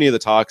think too many of the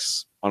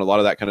talks on a lot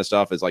of that kind of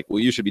stuff is like, well,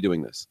 you should be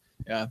doing this.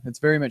 Yeah. It's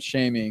very much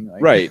shaming.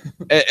 Like. Right.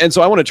 And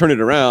so I want to turn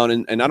it around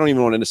and I don't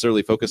even want to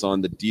necessarily focus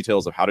on the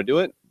details of how to do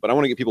it, but I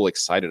want to get people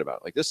excited about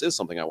it. Like, this is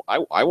something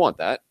I want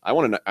that. I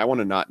want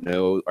to not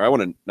know, or I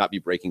want to not be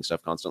breaking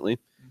stuff constantly.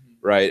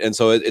 Mm-hmm. Right. And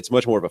so it's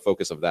much more of a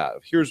focus of that.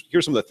 Here's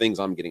some of the things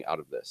I'm getting out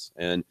of this.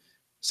 And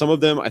some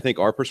of them I think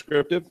are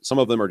prescriptive. Some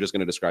of them are just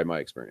going to describe my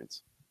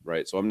experience,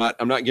 right? So I'm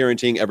not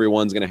guaranteeing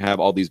everyone's going to have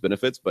all these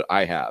benefits, but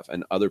I have,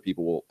 and other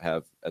people will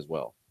have as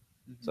well.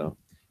 Mm-hmm. So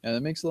yeah,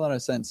 that makes a lot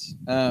of sense.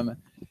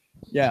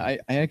 Yeah, I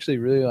actually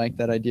really like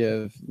that idea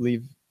of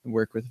leave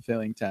work with a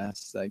failing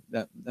test. Like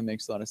that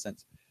makes a lot of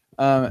sense.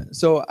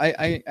 So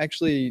I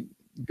actually,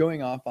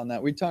 going off on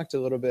that, we talked a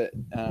little bit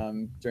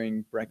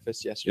during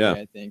breakfast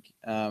yesterday, I think,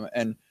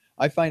 and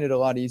I find it a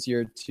lot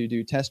easier to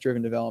do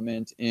test-driven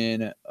development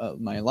in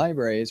my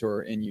libraries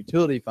or in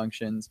utility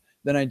functions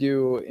than I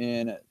do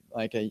in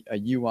like a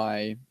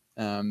UI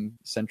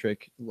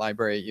centric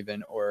library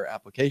even or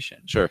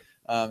application. Sure.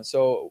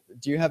 So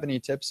do you have any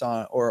tips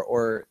on,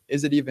 or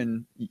is it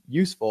even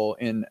useful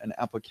in an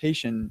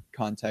application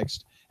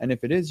context? And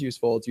if it is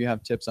useful, do you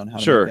have tips on how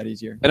to make that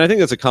easier? And I think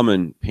that's a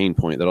common pain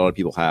point that a lot of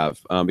people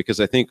have, because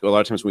I think a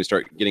lot of times when we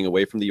start getting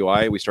away from the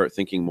UI, we start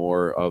thinking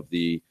more of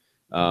the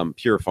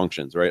pure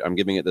functions, right? I'm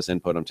giving it this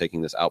input, I'm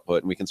taking this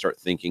output, and we can start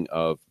thinking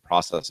of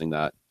processing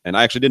that. And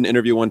I actually did an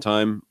interview one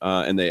time,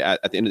 and they at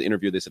the end of the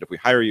interview, they said, if we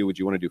hire you, would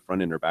you want to do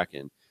front end or back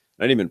end? And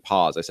I didn't even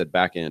pause. I said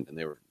back end, and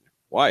they were,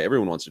 why?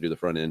 Everyone wants to do the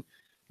front end.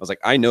 I was like,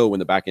 I know when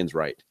the back end's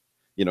right,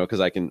 you know, because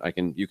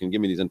you can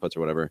give me these inputs or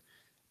whatever.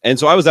 And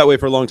so I was that way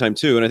for a long time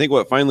too. And I think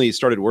what finally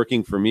started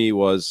working for me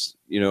was,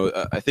 you know,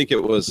 I think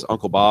it was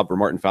Uncle Bob or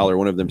Martin Fowler,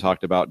 one of them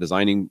talked about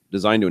design to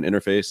an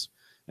interface.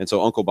 And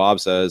so Uncle Bob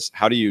says,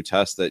 how do you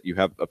test that you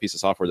have a piece of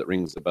software that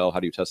rings the bell? How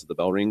do you test that the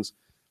bell rings?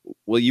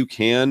 Well, you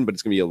can, but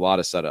it's going to be a lot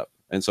of setup.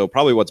 And so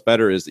probably what's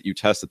better is that you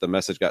test that the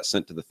message got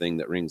sent to the thing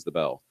that rings the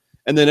bell.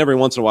 And then every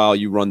once in a while,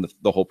 you run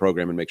the whole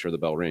program and make sure the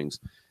bell rings.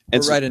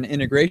 And write an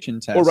integration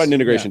test. Or write an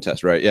integration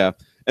test, right? Yeah.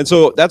 And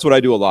so that's what I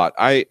do a lot.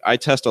 I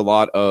test a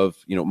lot of,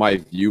 you know, my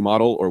view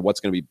model or what's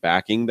going to be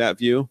backing that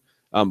view,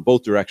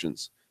 both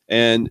directions.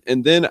 And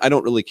then I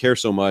don't really care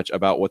so much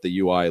about what the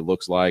UI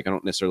looks like. I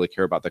don't necessarily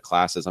care about the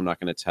classes. I'm not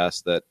going to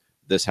test that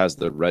this has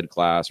the red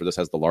class or this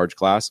has the large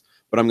class,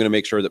 but I'm going to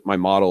make sure that my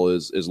model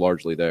is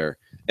largely there.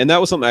 And that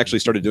was something I actually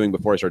started doing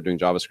before I started doing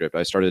JavaScript.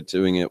 I started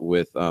doing it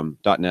with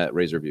 .NET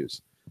Razor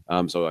views.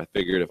 So I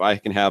figured if I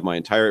can have my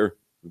entire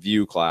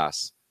view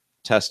class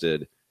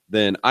tested,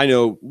 then I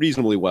know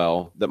reasonably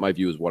well that my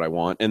view is what I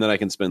want. And then I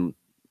can spend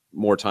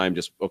more time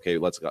just, okay,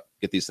 let's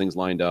get these things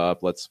lined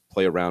up. Let's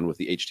play around with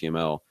the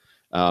HTML.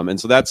 And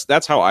so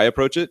that's how I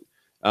approach it.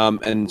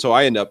 And so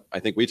I end up, I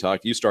think we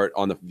talked, you start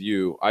on the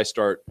view, I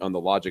start on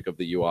the logic of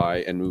the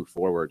UI and move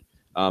forward.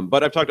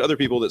 But I've talked to other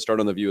people that start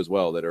on the view as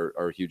well that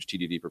are huge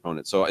TDD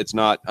proponents. So it's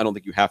not, I don't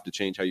think you have to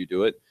change how you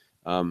do it.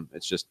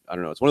 It's just, I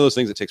don't know. It's one of those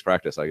things that takes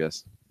practice, I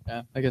guess.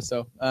 Yeah, I guess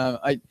so.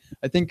 I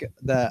think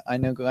that I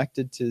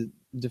neglected to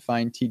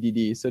define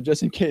TDD. So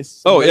just in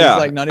case. Oh yeah.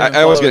 Like not even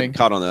I always get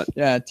caught on that.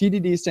 Yeah.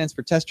 TDD stands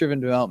for test driven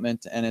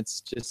development, and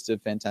it's just a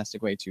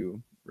fantastic way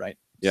to write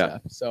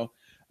stuff. So,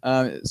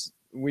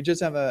 we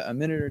just have a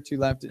minute or two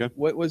left. Okay.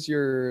 What was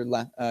your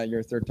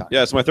third talk?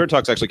 Yeah. So my third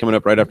talk's actually coming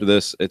up right after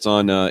this. It's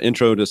on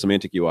intro to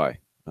semantic UI.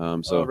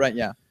 Right.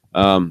 Yeah.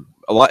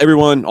 Almost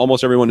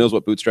everyone knows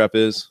what Bootstrap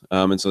is.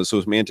 And so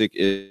semantic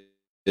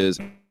is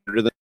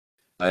better than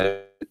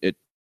it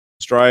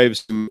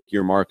strives to make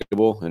your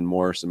marketable and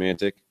more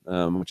semantic,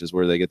 which is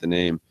where they get the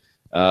name.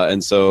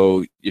 And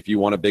so if you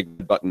want a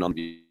big button on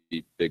the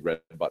big red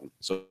button,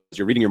 so as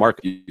you're reading your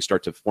markup, you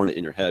start to form it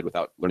in your head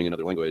without learning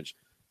another language.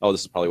 Oh,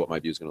 this is probably what my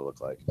view is going to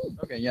look like.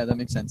 Okay, yeah, that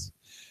makes sense.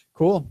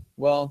 Cool.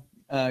 Well,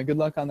 good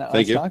luck on that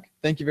last talk.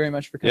 Thank you very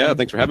much for coming. Yeah,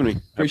 thanks for having me. I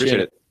appreciate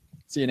it.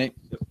 See you, Nate.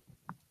 Yep.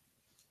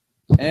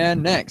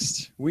 And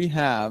next, we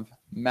have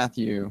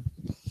Matthew.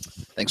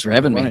 Thanks for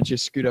having Why me. don't you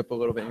scoot up a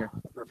little bit here?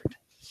 Perfect.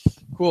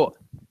 Cool.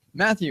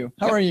 Matthew,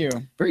 how Yep. are you?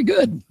 Very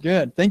good.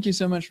 Good. Thank you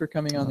so much for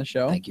coming on the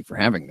show. Thank you for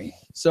having me.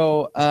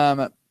 So,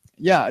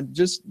 yeah,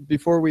 just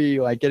before we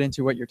get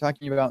into what you're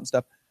talking about and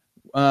stuff,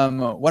 why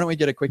don't we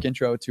get a quick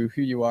intro to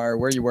who you are,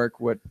 where you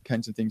work, what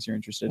kinds of things you're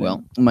interested in?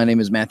 Well, my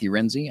name is Matthew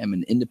Renzi. I'm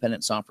an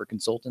independent software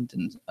consultant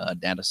and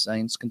data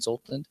science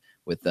consultant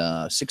with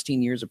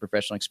 16 years of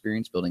professional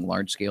experience building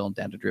large-scale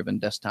data-driven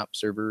desktop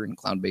server and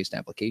cloud-based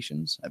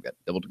applications. I've got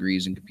double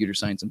degrees in computer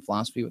science and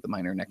philosophy with a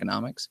minor in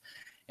economics,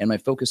 and my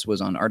focus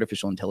was on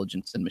artificial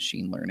intelligence and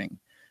machine learning.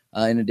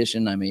 In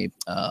addition, I'm a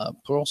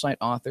Pluralsight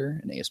author,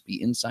 an ASP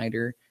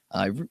insider.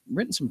 I've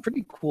written some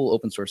pretty cool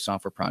open source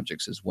software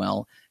projects as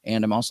well,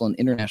 and I'm also an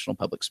international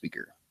public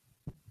speaker.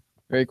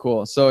 Very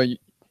cool. So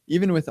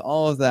even with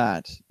all of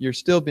that, you're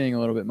still being a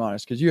little bit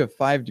modest because you have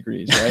 5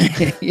 degrees,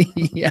 right?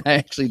 Yeah, I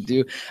actually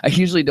do. I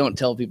usually don't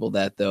tell people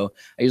that, though.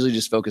 I usually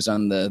just focus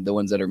on the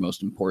ones that are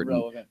most important.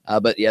 Relevant.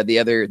 But yeah, the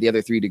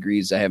other 3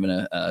 degrees, I have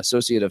an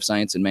Associate of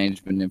Science in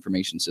Management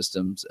Information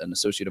Systems, an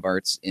Associate of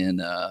Arts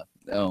in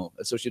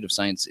Associate of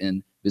Science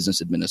in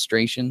Business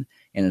Administration,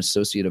 and an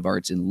Associate of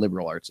Arts in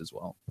Liberal Arts as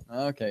well.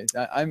 Okay.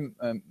 I'm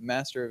a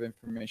Master of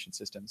Information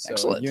Systems. So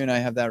Excellent. you and I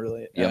have that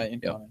really Yep,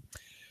 in yep. common.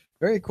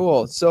 Very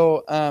cool.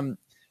 So,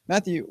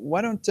 Matthew,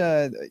 why don't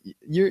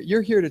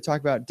you're here to talk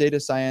about data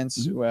science,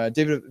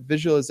 data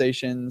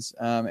visualizations,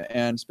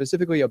 and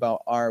specifically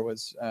about R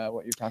was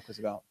what your talk was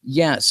about.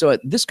 Yeah, so at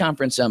this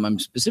conference, I'm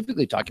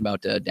specifically talking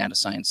about data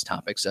science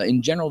topics.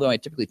 In general, though, I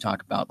typically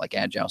talk about like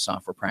agile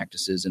software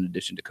practices in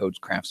addition to code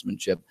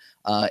craftsmanship,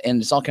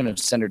 and it's all kind of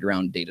centered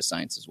around data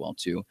science as well,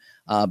 too.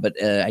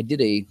 But I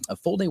did a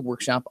full-day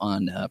workshop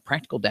on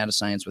practical data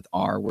science with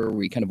R, where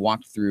we kind of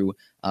walked through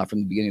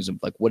from the beginnings of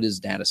like, what is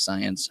data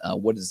science?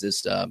 What is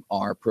this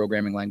R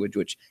programming language,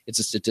 which it's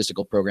a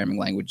statistical programming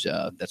language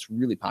that's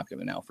really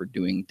popular now for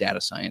doing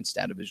data science,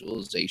 data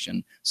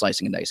visualization,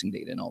 slicing and dicing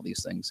data, and all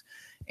these things.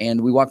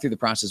 And we walked through the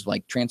process of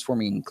like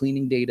transforming and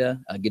cleaning data,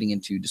 getting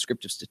into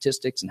descriptive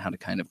statistics and how to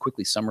kind of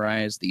quickly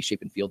summarize the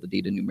shape and feel of the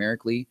data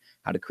numerically,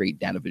 how to create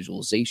data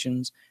visualizations,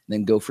 and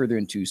then go further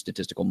into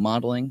statistical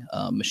modeling,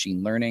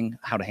 machine learning,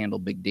 how to handle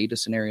big data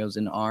scenarios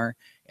in R,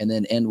 and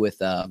then end with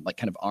like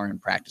kind of R in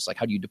practice, like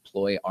how do you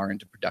deploy R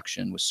into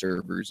production with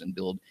servers and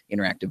build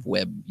interactive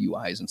web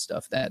UIs and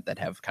stuff that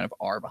have kind of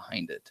R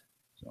behind it.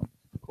 So.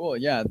 Cool.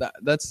 Yeah,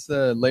 that's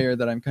the layer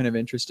that I'm kind of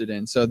interested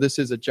in. So this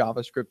is a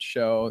JavaScript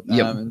show.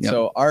 Yep, And yep.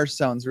 so R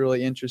sounds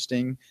really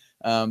interesting,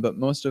 but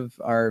most of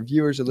our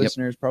viewers or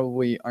listeners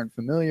probably aren't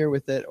familiar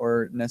with it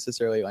or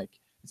necessarily like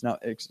it's not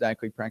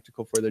exactly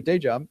practical for their day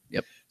job.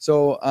 Yep.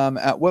 So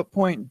at what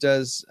point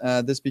does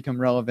this become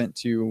relevant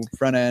to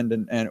front end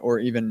and or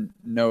even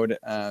Node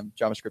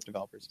JavaScript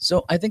developers?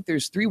 So I think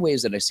there's 3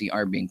 ways that I see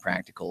R being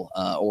practical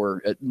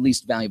or at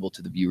least valuable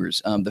to the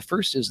viewers. The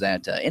first is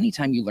that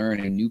anytime you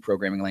learn a new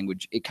programming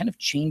language, it kind of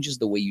changes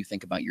the way you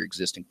think about your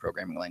existing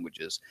programming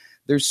languages.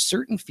 There's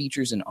certain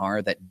features in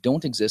R that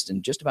don't exist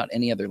in just about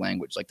any other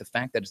language, like the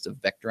fact that it's a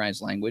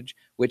vectorized language,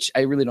 which I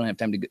really don't have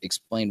time to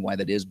explain why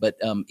that is, but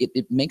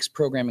it makes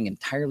programming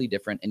entirely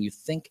different, and you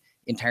think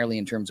entirely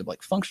in terms of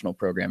like functional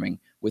programming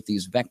with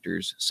these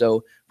vectors.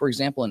 So for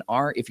example, in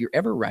R, if you're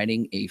ever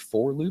writing a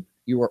for loop,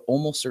 you are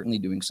almost certainly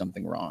doing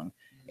something wrong.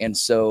 And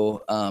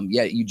so,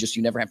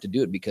 you never have to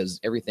do it because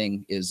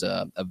everything is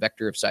a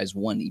vector of size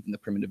 1. Even the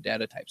primitive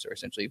data types are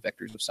essentially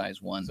vectors of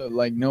size 1. So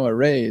like no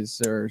arrays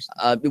or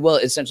well,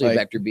 essentially like, a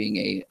vector being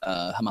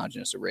a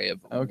homogeneous array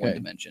of 1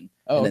 dimension.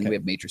 Oh, and then we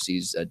have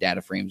matrices,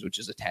 data frames, which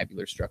is a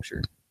tabular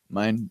structure.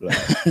 Mind blown.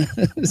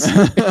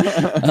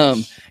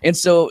 And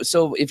so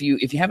if you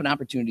have an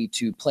opportunity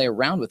to play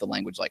around with a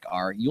language like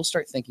R, you'll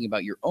start thinking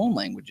about your own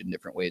language in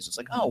different ways. It's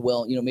like, oh,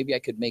 well, maybe I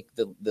could make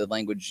the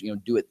language,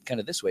 do it kind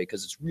of this way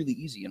because it's really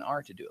easy in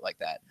R to do it like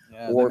that.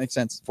 Yeah, or that makes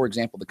sense. For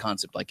example, the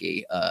concept like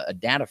a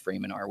data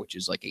frame in R, which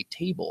is like a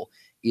table,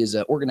 is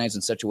organized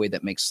in such a way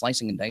that makes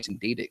slicing and dicing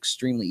data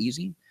extremely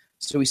easy.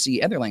 So we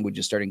see other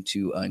languages starting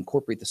to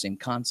incorporate the same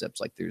concepts.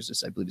 Like there's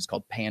this, I believe it's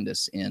called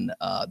Pandas in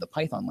the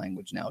Python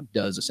language now,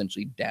 does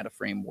essentially data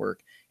frame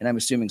work. And I'm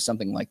assuming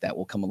something like that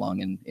will come along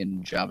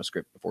in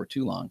JavaScript before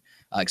too long,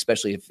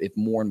 especially if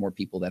more and more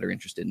people that are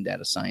interested in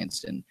data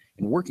science and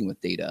working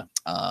with data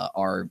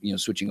are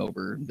switching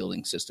over and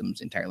building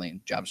systems entirely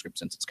in JavaScript,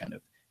 since it's kind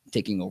of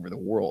taking over the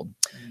world.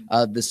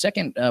 The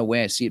second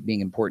way I see it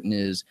being important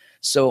is,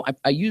 so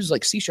I use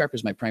like C#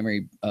 as my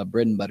primary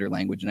bread and butter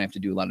language, and I have to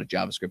do a lot of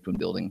JavaScript when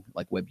building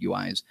like web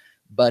UIs,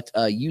 but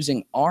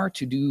using R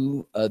to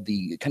do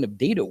the kind of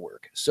data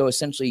work. So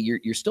essentially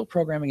you're still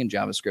programming in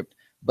JavaScript,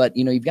 but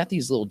you've got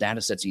these little data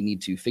sets you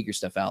need to figure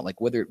stuff out,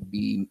 like whether it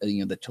be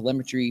the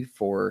telemetry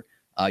for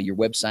your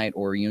website,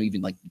 or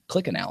even like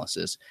click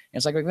analysis. And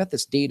it's like, I've got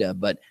this data,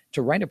 but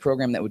to write a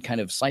program that would kind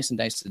of slice and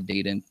dice the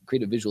data and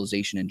create a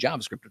visualization in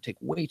JavaScript would take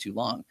way too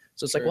long.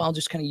 So it's like, well, I'll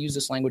just kind of use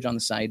this language on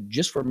the side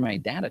just for my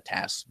data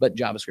tasks, but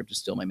JavaScript is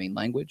still my main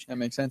language. That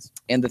makes sense.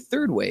 And the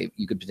third way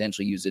you could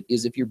potentially use it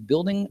is if you're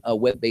building a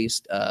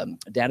web-based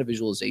data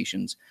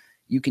visualizations.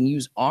 you can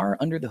use R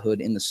under the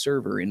hood in the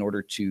server in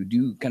order to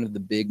do kind of the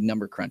big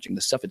number crunching,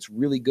 the stuff it's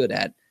really good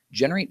at,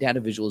 generate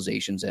data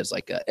visualizations as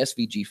like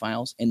SVG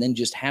files, and then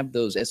just have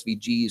those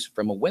SVGs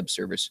from a web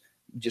service,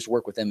 just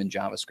work with them in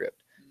JavaScript.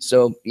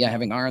 So yeah,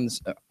 having R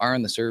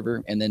on the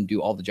server and then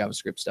do all the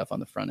JavaScript stuff on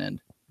the front end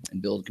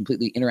and build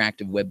completely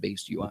interactive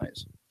web-based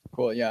UIs.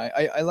 Cool. Yeah,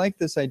 I like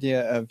this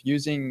idea of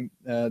using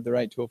the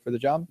right tool for the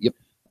job. Yep.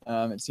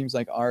 It seems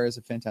like R is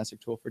a fantastic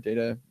tool for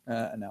data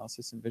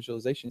analysis and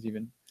visualizations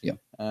even. Yeah.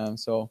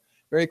 So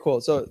very cool.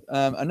 So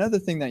another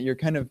thing that you're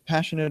kind of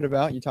passionate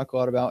about, you talk a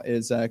lot about,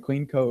 is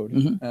clean code.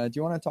 Mhm. Do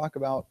you want to talk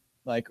about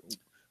like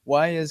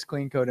why is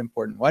clean code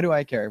important? Why do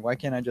I care? Why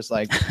can't I just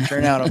like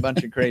churn out a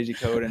bunch of crazy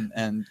code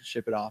and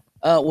ship it off?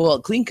 Well,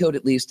 clean code,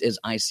 at least as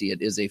I see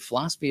it, is a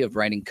philosophy of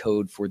writing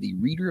code for the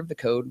reader of the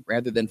code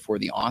rather than for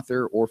the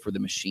author or for the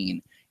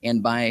machine.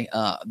 And by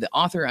the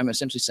author, I'm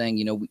essentially saying,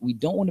 you know, we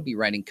don't want to be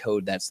writing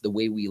code that's the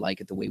way we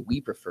like it, the way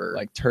we prefer.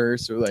 Like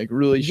terse or like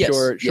really Yes,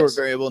 short yes.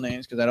 variable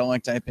names because I don't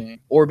like typing.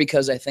 Or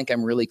because I think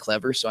I'm really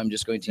clever, so I'm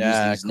just going to use these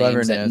names that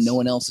cleverness. no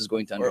one else is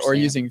going to understand. Or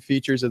using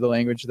features of the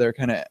language that are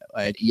kind of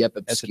like Yep,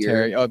 obscure.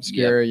 esoteric,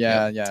 obscure.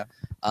 Yep, Yeah.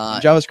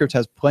 Uh, JavaScript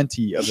has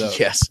plenty of those.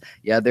 Yes.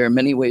 Yeah, there are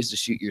many ways to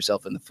shoot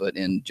yourself in the foot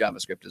in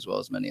JavaScript as well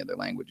as many other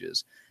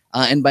languages.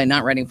 And by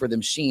not writing for the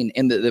machine,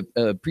 and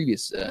the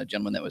previous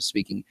gentleman that was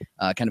speaking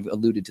kind of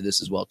alluded to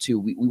this as well, too,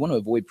 we want to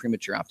avoid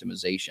premature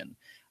optimization.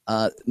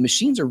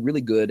 Machines are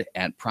really good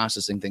at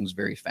processing things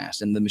very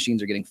fast, and the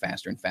machines are getting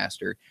faster and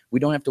faster.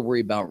 We don't have to worry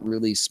about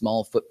really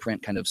small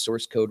footprint kind of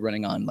source code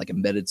running on like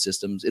embedded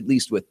systems, at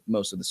least with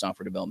most of the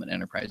software development,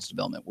 enterprise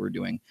development we're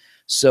doing.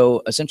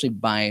 So essentially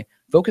by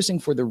focusing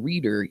for the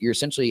reader, you're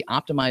essentially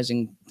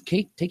optimizing,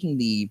 taking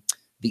the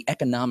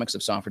economics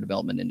of software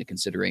development into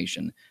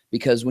consideration.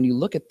 Because when you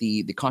look at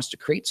the cost to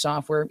create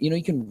software, you know,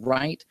 you can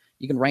write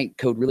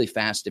code really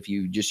fast if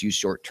you just use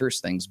short, terse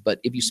things. But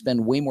if you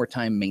spend way more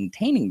time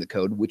maintaining the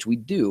code, which we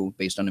do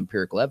based on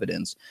empirical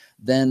evidence,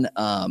 then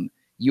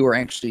you are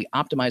actually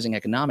optimizing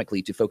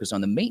economically to focus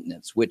on the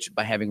maintenance, which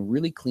by having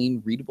really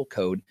clean, readable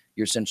code,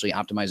 you're essentially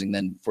optimizing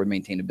then for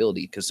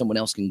maintainability, because someone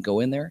else can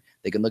go in there,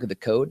 they can look at the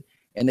code,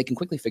 and they can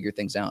quickly figure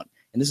things out.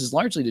 And this is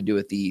largely to do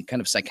with the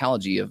kind of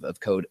psychology of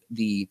code.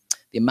 The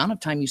amount of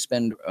time you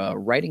spend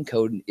writing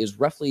code is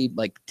roughly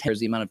like 10,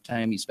 the amount of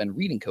time you spend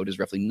reading code is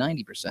roughly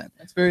 90%.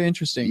 That's very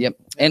interesting. Yep.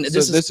 And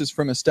So this is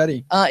from a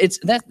study.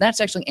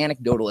 that's actually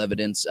anecdotal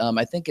evidence.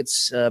 I think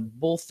it's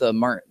both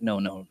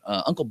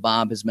Uncle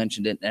Bob has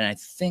mentioned it, and I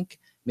think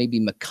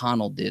maybe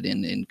McConnell did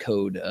in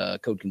Code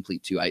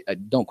Complete too. I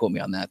don't quote me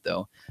on that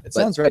though. It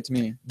sounds right to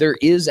me. There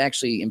is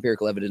actually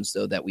empirical evidence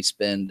though that we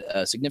spend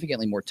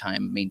significantly more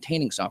time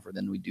maintaining software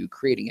than we do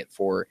creating it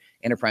for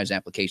enterprise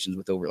applications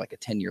with over like a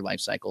 10-year life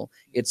cycle.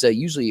 It's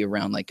usually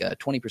around like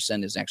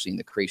 20% is actually in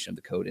the creation of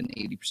the code and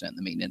 80% in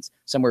the maintenance,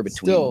 somewhere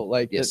between. Still,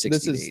 like 60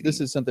 this to is 80.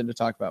 this is something to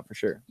talk about for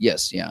sure.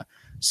 Yes, yeah.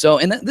 So,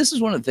 and this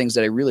is one of the things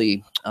that I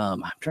really,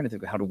 I'm trying to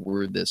think of how to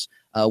word this.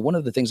 One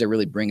of the things I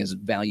really bring as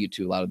value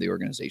to a lot of the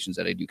organizations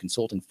that I do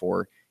consulting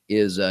for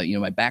is,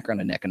 my background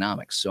in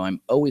economics. So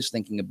I'm always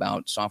thinking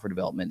about software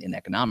development in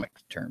economic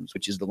terms,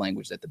 which is the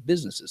language that the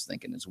business is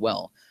thinking as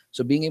well.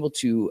 So being able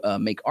to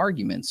make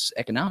arguments,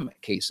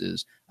 economic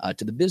cases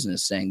to the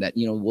business saying that,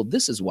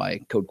 this is why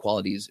code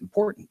quality is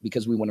important,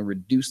 because we want to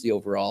reduce the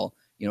overall,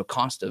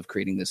 cost of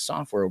creating this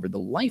software over the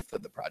life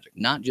of the project,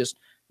 not just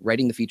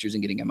writing the features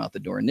and getting them out the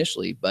door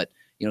initially, but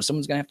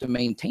someone's going to have to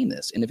maintain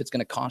this. And if it's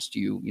going to cost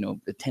you,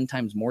 10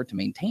 times more to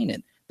maintain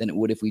it than it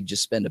would if we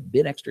just spend a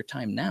bit extra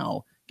time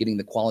now getting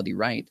the quality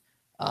right,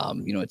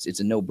 it's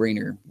a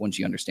no-brainer once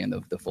you understand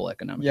the full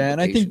economic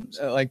implications.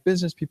 And I think like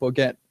business people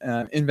get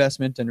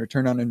investment and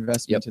return on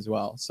investment as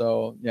well.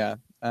 So yeah,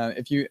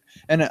 I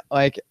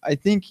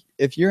think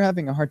if you're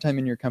having a hard time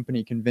in your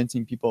company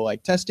convincing people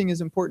like testing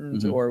is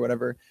important or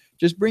whatever,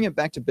 just bring it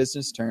back to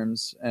business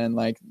terms, and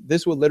like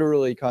this will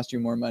literally cost you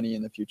more money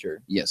in the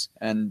future. Yes.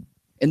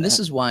 And this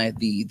is why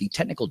the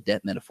technical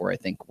debt metaphor, I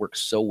think,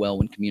 works so well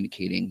when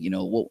communicating,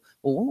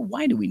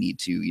 why do we need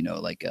to,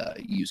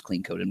 use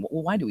clean code? And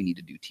why do we need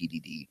to do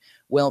TDD?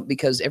 Well,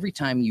 because every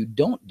time you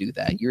don't do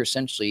that, you're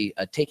essentially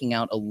taking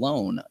out a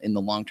loan in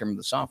the long term of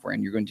the software,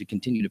 and you're going to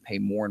continue to pay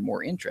more and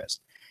more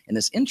interest. And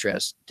this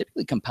interest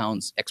typically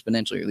compounds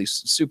exponentially, or at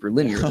least super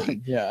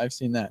linearly. Yeah, I've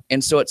seen that.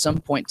 And so at some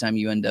point in time,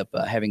 you end up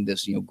having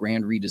this,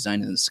 grand redesign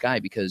in the sky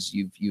because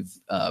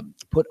you've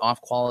put off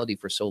quality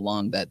for so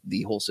long that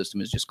the whole system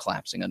is just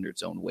collapsing under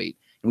its own weight.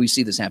 And we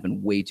see this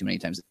happen way too many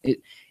times.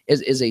 It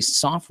is a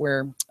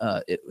software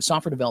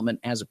development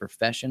as a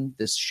profession.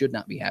 This should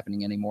not be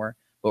happening anymore,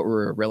 but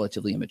we're a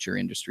relatively immature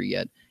industry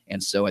yet.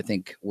 And so I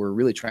think we're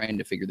really trying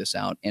to figure this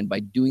out. And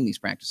by doing these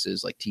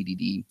practices like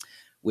TDD,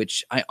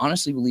 which I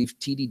honestly believe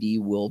TDD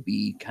will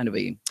be kind of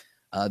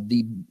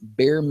the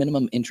bare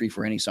minimum entry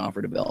for any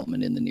software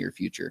development in the near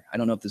future. I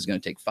don't know if this is going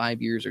to take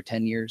 5 years or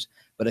 10 years,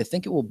 but I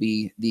think it will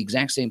be the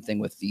exact same thing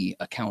with the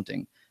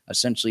accounting.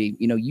 Essentially,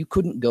 you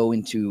couldn't go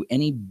into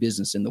any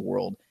business in the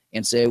world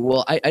and say,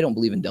 well, I don't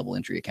believe in double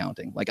entry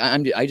accounting. Like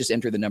I just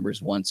enter the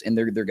numbers once and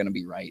they're going to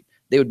be right.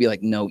 They would be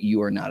like, no,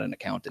 you are not an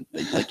accountant.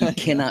 Like you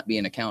cannot be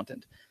an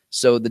accountant.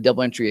 So the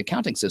double entry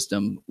accounting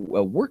system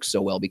works so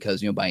well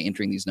because, by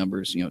entering these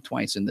numbers,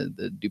 twice in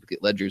the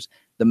duplicate ledgers,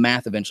 the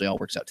math eventually all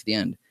works out to the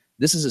end.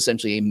 This is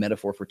essentially a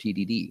metaphor for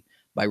TDD.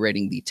 By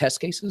writing the test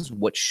cases,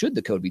 what should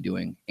the code be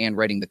doing, and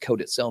writing the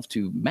code itself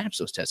to match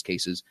those test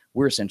cases,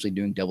 we're essentially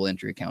doing double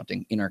entry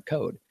accounting in our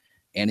code.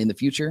 And in the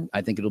future,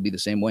 I think it'll be the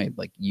same way.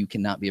 Like you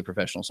cannot be a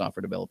professional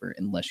software developer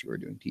unless you are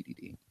doing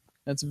TDD.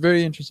 That's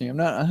very interesting. I'm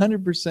not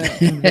 100%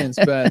 convinced,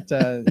 but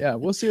yeah,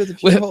 we'll see what the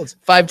future holds.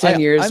 5-10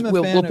 years, I'm a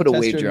we'll fan put of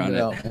a test-driven wager on it.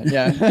 development.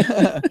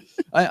 Yeah,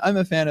 I'm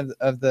a fan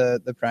of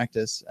the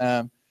practice.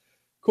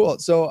 Cool.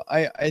 So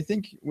I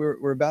think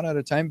we're about out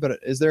of time, but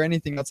is there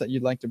anything else that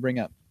you'd like to bring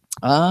up?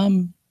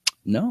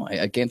 No,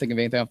 I can't think of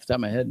anything off the top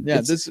of my head.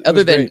 Yeah,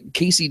 other than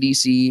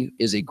KCDC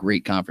is a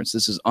great conference.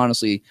 This is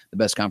honestly the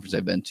best conference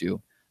I've been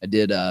to. I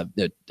did a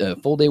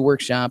full day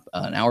workshop,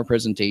 an hour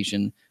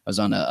presentation. I was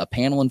on a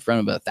panel in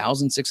front of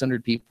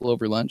 1,600 people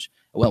over lunch.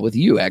 Well, with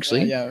you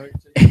actually. Yeah.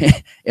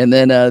 And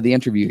then the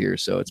interview here.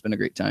 So it's been a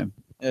great time.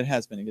 It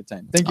has been a good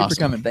time. Thank you for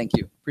coming. Thank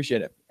you.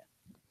 Appreciate it.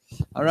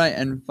 All right.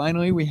 And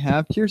finally, we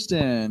have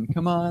Kirsten.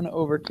 Come on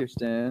over,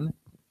 Kirsten.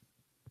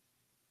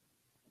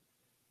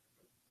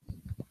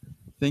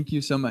 Thank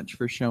you so much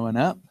for showing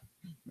up.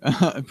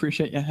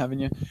 Appreciate having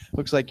you.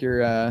 Looks like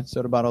your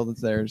soda bottle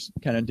that's there is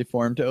kind of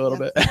deformed a little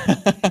bit.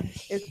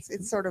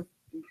 It's sort of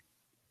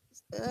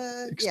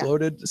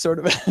exploded, sort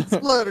of.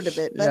 Exploded a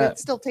bit, but Yeah.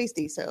 it's still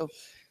tasty, so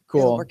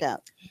Cool. it'll work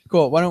out.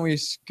 Cool. Why don't we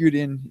scoot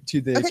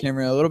into the Okay.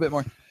 camera a little bit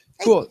more?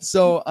 Cool.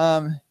 So,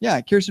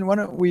 yeah, Kirsten, why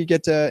don't we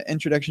get an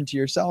introduction to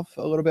yourself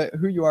a little bit,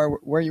 who you are,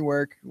 where you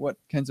work, what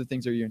kinds of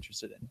things are you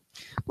interested in?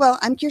 Well,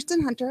 I'm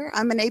Kirsten Hunter.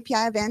 I'm an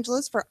API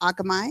evangelist for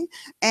Akamai.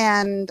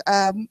 And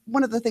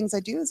one of the things I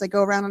do is I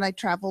go around and I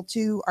travel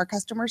to our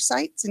customer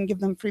sites and give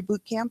them free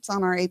boot camps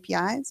on our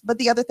APIs. But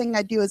the other thing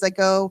I do is I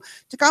go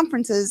to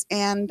conferences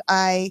and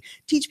I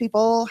teach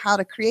people how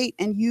to create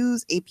and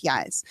use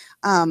APIs.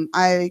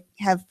 I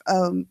have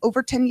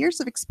over 10 years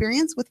of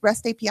experience with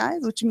REST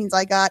APIs, which means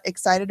I got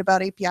excited about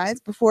APIs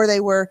before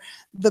they were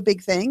the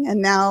big thing. And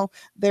now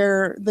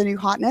they're the new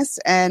hotness.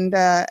 And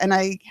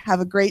I have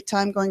a great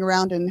time going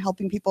around and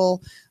helping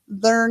people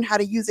learn how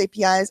to use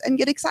APIs and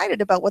get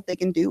excited about what they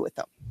can do with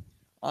them.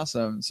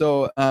 Awesome.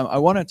 So I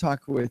want to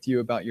talk with you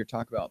about your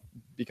talk about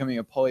becoming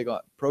a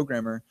polyglot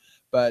programmer.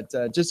 But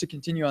just to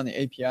continue on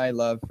the API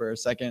love for a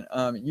second,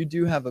 you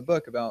do have a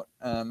book about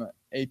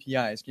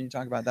APIs. Can you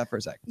talk about that for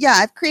a sec? Yeah,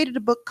 I've created a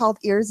book called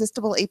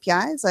Irresistible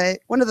APIs.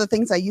 One of the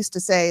things I used to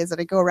say is that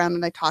I go around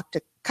and I talk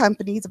to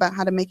companies about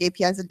how to make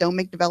APIs that don't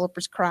make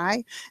developers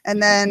cry,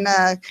 and then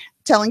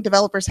telling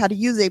developers how to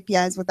use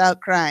APIs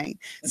without crying.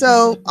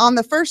 So on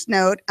the first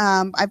note,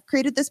 I've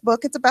created this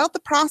book. It's about the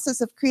process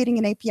of creating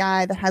an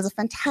API that has a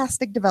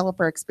fantastic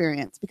developer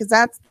experience, because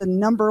that's the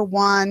number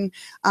one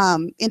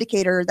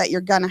indicator that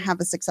you're going to have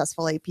a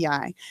successful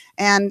API.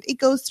 And it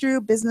goes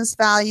through business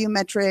value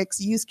metrics,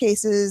 use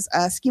cases,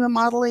 schema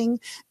modeling,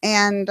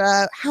 and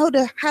how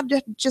to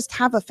just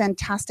have a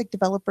fantastic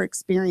developer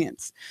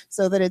experience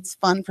so that it's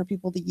fun for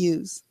people to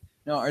use.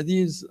 Now, are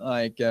these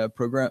like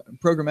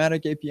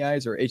programmatic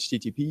APIs or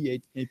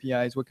HTTP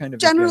APIs? What kind of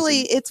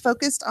Generally, APIs it's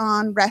focused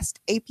on REST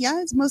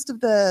APIs. Most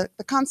of the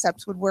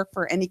concepts would work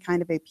for any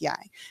kind of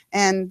API.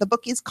 And the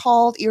book is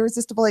called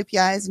Irresistible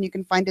APIs, and you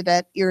can find it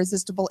at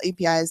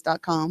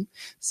irresistibleapis.com.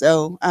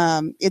 So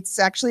it's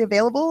actually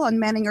available on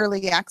Manning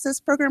Early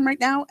Access program right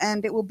now,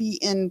 and it will be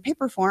in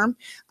paper form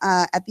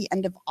at the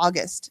end of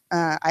August.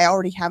 I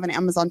already have an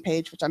Amazon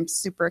page, which I'm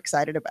super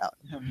excited about.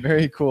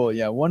 Very cool.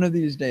 Yeah, one of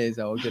these days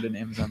I will get an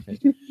Amazon page.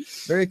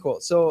 Very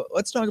cool. So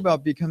let's talk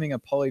about becoming a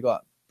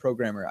polyglot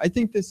programmer. I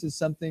think this is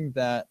something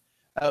that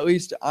at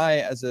least I,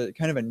 as a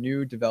kind of a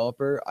new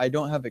developer, I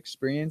don't have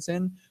experience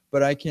in,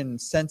 but I can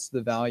sense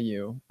the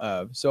value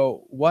of.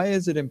 So why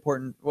is it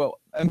important? Well,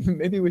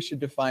 maybe we should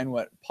define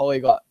what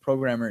polyglot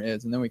programmer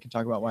is, and then we can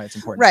talk about why it's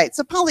important. Right.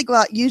 So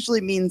polyglot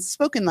usually means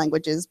spoken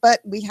languages, but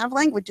we have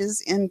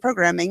languages in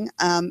programming.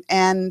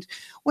 And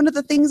one of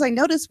the things I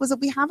noticed was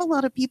that we have a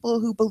lot of people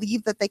who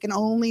believe that they can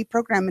only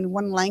program in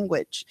one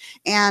language.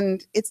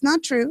 And it's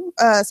not true,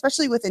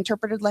 especially with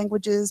interpreted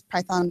languages,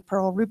 Python,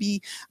 Perl,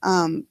 Ruby,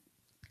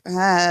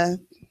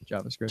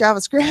 JavaScript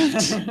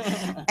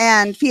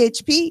and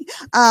PHP.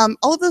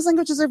 All of those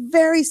languages are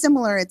very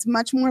similar. It's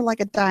much more like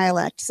a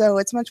dialect. So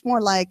it's much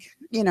more like,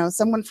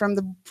 someone from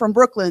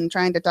Brooklyn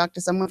trying to talk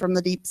to someone from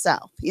the deep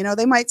South.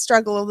 They might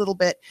struggle a little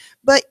bit,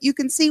 but you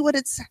can see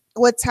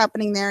what's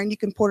happening there, and you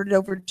can port it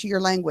over to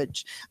your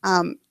language.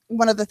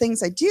 One of the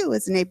things I do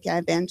as an API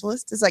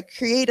evangelist is I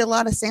create a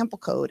lot of sample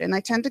code, and I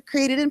tend to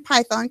create it in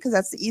Python because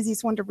that's the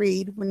easiest one to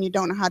read when you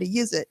don't know how to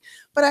use it.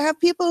 But I have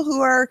people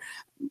who are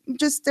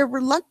they're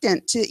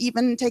reluctant to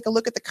even take a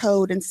look at the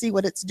code and see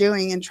what it's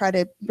doing and try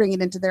to bring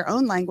it into their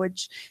own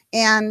language.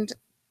 And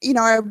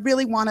I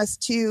really want us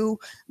to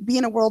be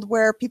in a world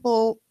where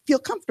people feel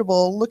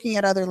comfortable looking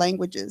at other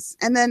languages.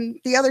 And then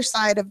the other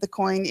side of the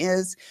coin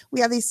is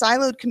we have these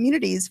siloed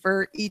communities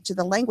for each of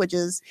the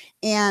languages,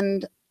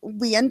 and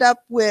we end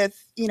up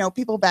with,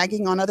 people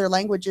bagging on other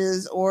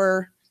languages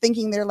or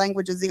thinking their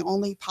language is the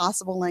only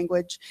possible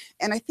language.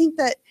 And I think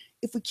that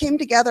if we came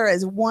together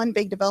as one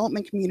big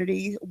development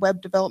community,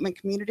 web development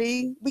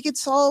community, we could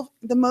solve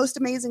the most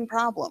amazing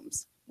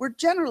problems. We're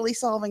generally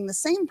solving the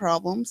same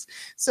problems.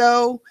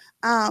 So,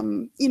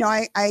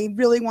 I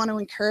really want to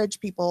encourage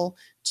people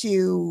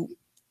to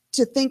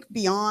think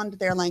beyond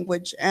their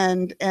language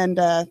and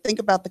think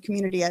about the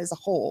community as a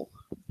whole.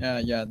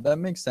 Yeah, that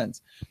makes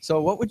sense.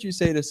 So what would you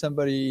say to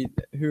somebody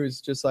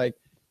who's just like,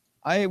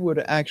 I would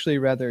actually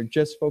rather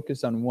just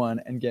focus on one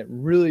and get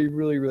really,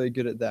 really, really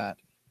good at that?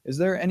 Is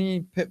there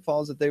any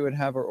pitfalls that they would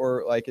have,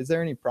 or like, is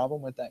there any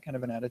problem with that kind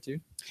of an attitude?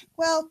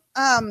 Well,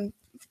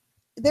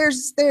 there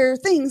are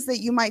things that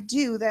you might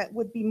do that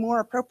would be more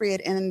appropriate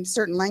in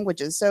certain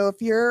languages. So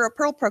if you're a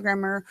Perl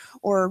programmer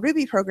or a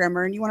Ruby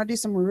programmer and you want to do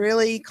some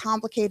really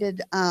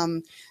complicated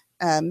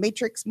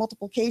matrix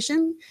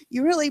multiplication,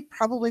 you really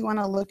probably want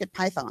to look at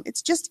Python.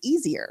 It's just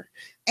easier.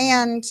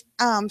 And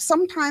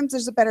sometimes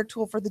there's a better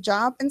tool for the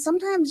job, and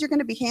sometimes you're going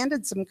to be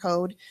handed some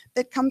code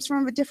that comes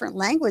from a different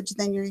language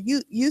than you're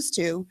used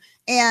to,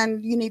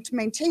 and you need to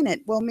maintain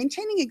it. Well,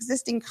 maintaining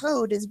existing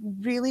code is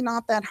really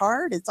not that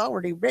hard. It's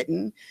already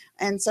written,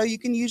 and so you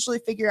can usually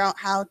figure out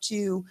how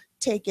to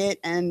take it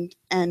and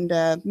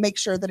make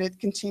sure that it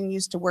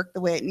continues to work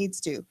the way it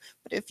needs to.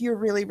 But if you're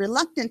really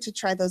reluctant to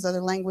try those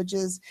other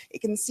languages,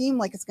 it can seem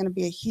like it's going to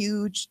be a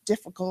huge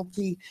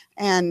difficulty,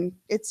 and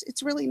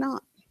it's really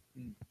not.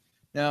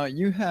 Now,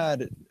 you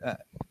had,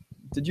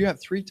 did you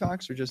have 3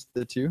 talks or just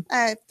the 2?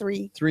 I have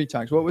 3. 3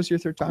 talks. What was your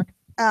 3rd talk?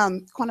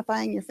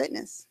 Quantifying your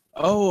fitness.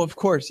 Oh, of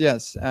course,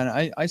 yes.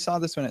 And I saw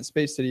this one at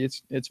Space City.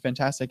 It's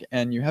fantastic,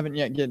 and you haven't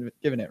yet given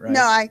it, right?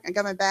 No, I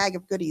got my bag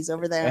of goodies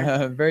over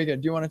there. Very good.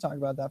 Do you want to talk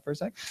about that for a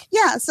sec?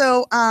 Yeah,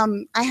 so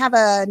I have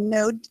a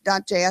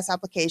Node.js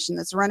application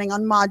that's running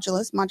on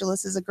Modulus.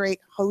 Modulus is a great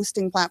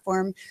hosting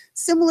platform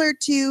similar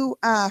to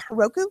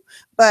Heroku,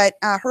 but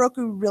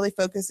Heroku really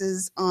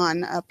focuses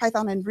on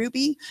Python and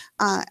Ruby.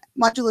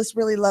 Modulus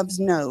really loves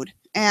Node.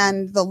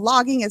 And the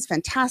logging is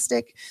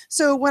fantastic.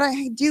 So what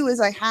I do is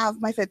I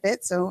have my Fitbit.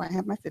 So I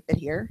have my Fitbit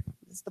here.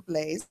 This is the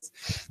Blaze.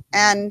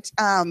 And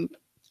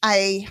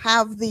I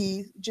have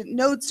the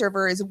Node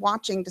server is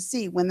watching to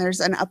see when there's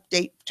an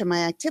update to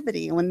my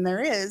activity. And when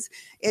there is,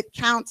 it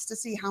counts to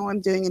see how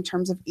I'm doing in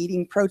terms of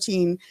eating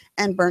protein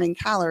and burning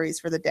calories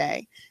for the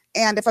day.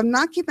 And if I'm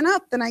not keeping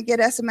up, then I get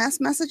SMS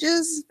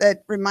messages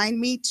that remind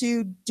me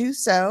to do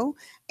so.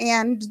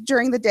 And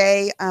during the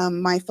day,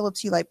 my Philips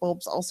Hue light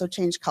bulbs also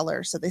change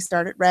color. So they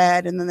start at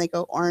red and then they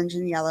go orange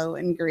and yellow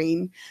and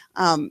green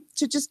to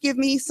just give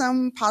me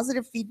some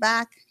positive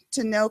feedback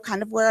to know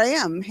kind of where I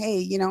am.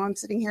 Hey, I'm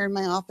sitting here in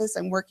my office,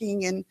 I'm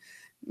working, and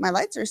my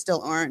lights are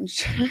still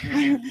orange.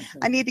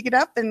 I need to get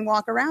up and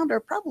walk around, or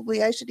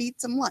probably I should eat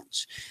some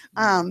lunch.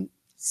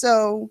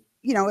 So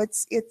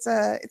it's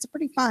a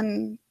pretty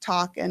fun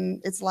talk, and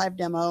it's live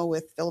demo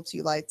with Philips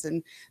Hue lights,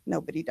 and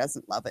nobody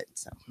doesn't love it.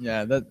 So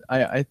yeah, that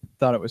I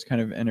thought it was kind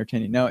of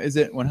entertaining. Now, is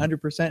it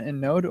 100% in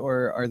Node,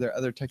 or are there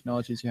other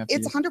technologies you have to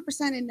use? It's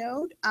 100% in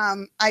Node.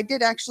 I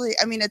did actually,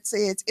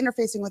 it's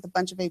interfacing with a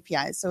bunch of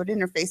APIs. So it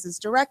interfaces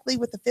directly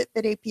with the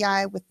Fitbit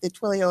API, with the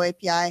Twilio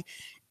API,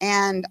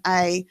 and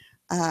I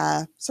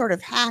sort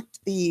of hacked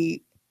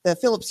the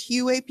Philips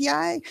Hue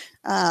API.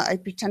 I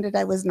pretended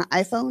I was an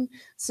iPhone.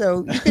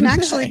 So you can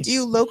actually Nice.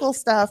 do local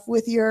stuff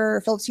with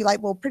your Philips Hue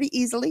light bulb pretty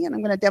easily. And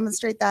I'm going to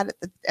demonstrate that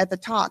at the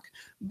talk.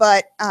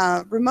 But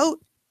remote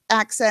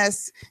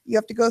access, you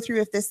have to go through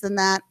if this then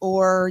that,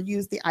 or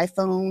use the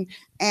iPhone.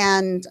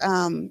 And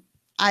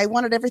I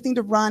wanted everything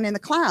to run in the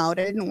cloud.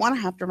 I didn't want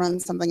to have to run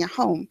something at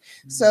home.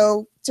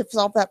 So to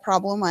solve that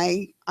problem,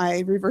 I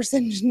reverse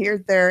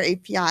engineered their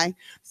API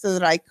so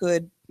that I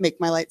could make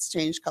my lights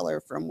change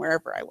color from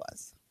wherever I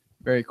was.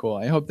 Very cool.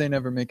 I hope they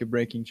never make a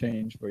breaking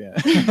change for you.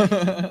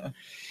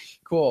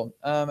 Cool.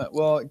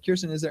 Well,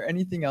 Kirsten, is there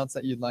anything else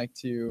that you'd like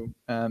to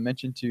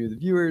mention to the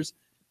viewers?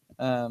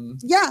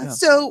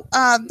 So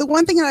the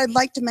one thing that I'd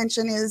like to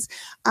mention is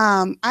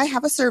I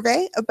have a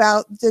survey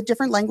about the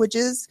different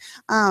languages.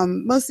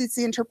 Mostly it's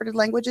the interpreted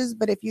languages,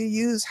 but if you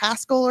use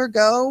Haskell or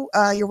Go,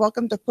 you're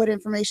welcome to put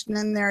information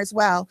in there as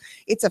well.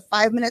 It's a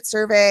 5-minute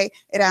survey.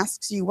 It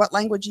asks you what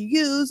language you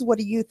use, what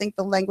do you think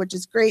the language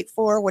is great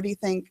for, what do you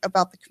think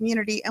about the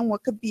community, and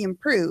what could be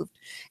improved.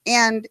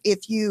 And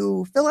if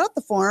you fill out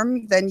the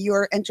form, then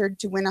you're entered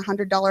to win a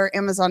 $100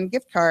 Amazon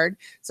gift card.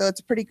 So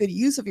it's a pretty good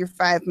use of your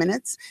 5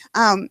 minutes.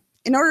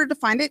 In order to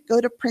find it, go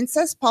to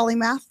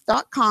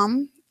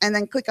princesspolymath.com and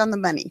then click on the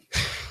money.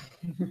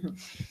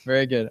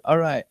 Very good. All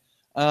right.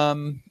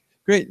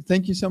 Great.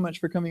 Thank you so much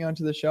for coming on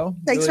to the show.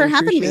 Thanks for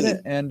having appreciate me.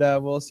 it, and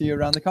we'll see you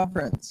around the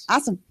conference.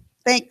 Awesome.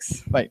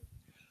 Thanks. Bye.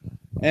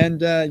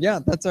 And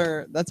that's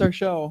our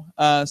show.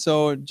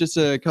 So just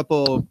a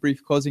couple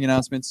brief closing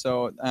announcements.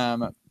 So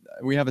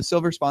we have a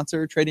silver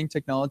sponsor, Trading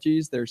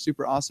Technologies. They're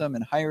super awesome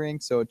and hiring,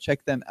 so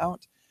check them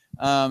out.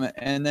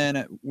 And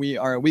then we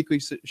are a weekly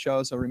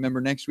show. So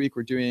remember, next week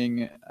we're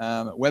doing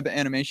web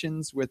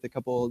animations with a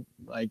couple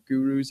like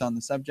gurus on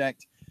the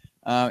subject.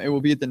 It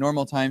will be at the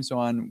normal time, so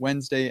on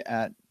Wednesday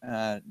at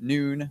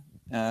noon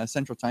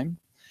Central Time.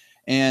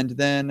 And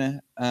then,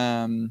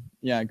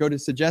 go to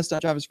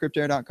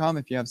suggest.javascriptair.com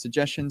if you have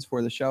suggestions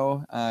for the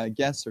show,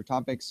 guests or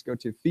topics. Go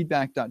to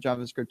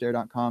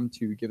feedback.javascriptair.com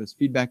to give us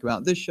feedback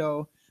about this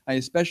show. I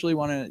especially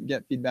want to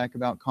get feedback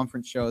about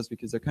conference shows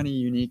because they're kind of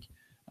unique.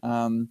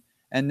 And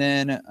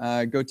then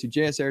go to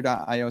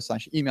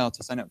jsAir.io/email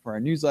to sign up for our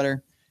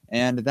newsletter.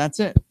 And that's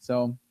it.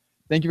 So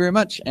thank you very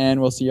much, and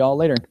we'll see you all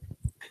later.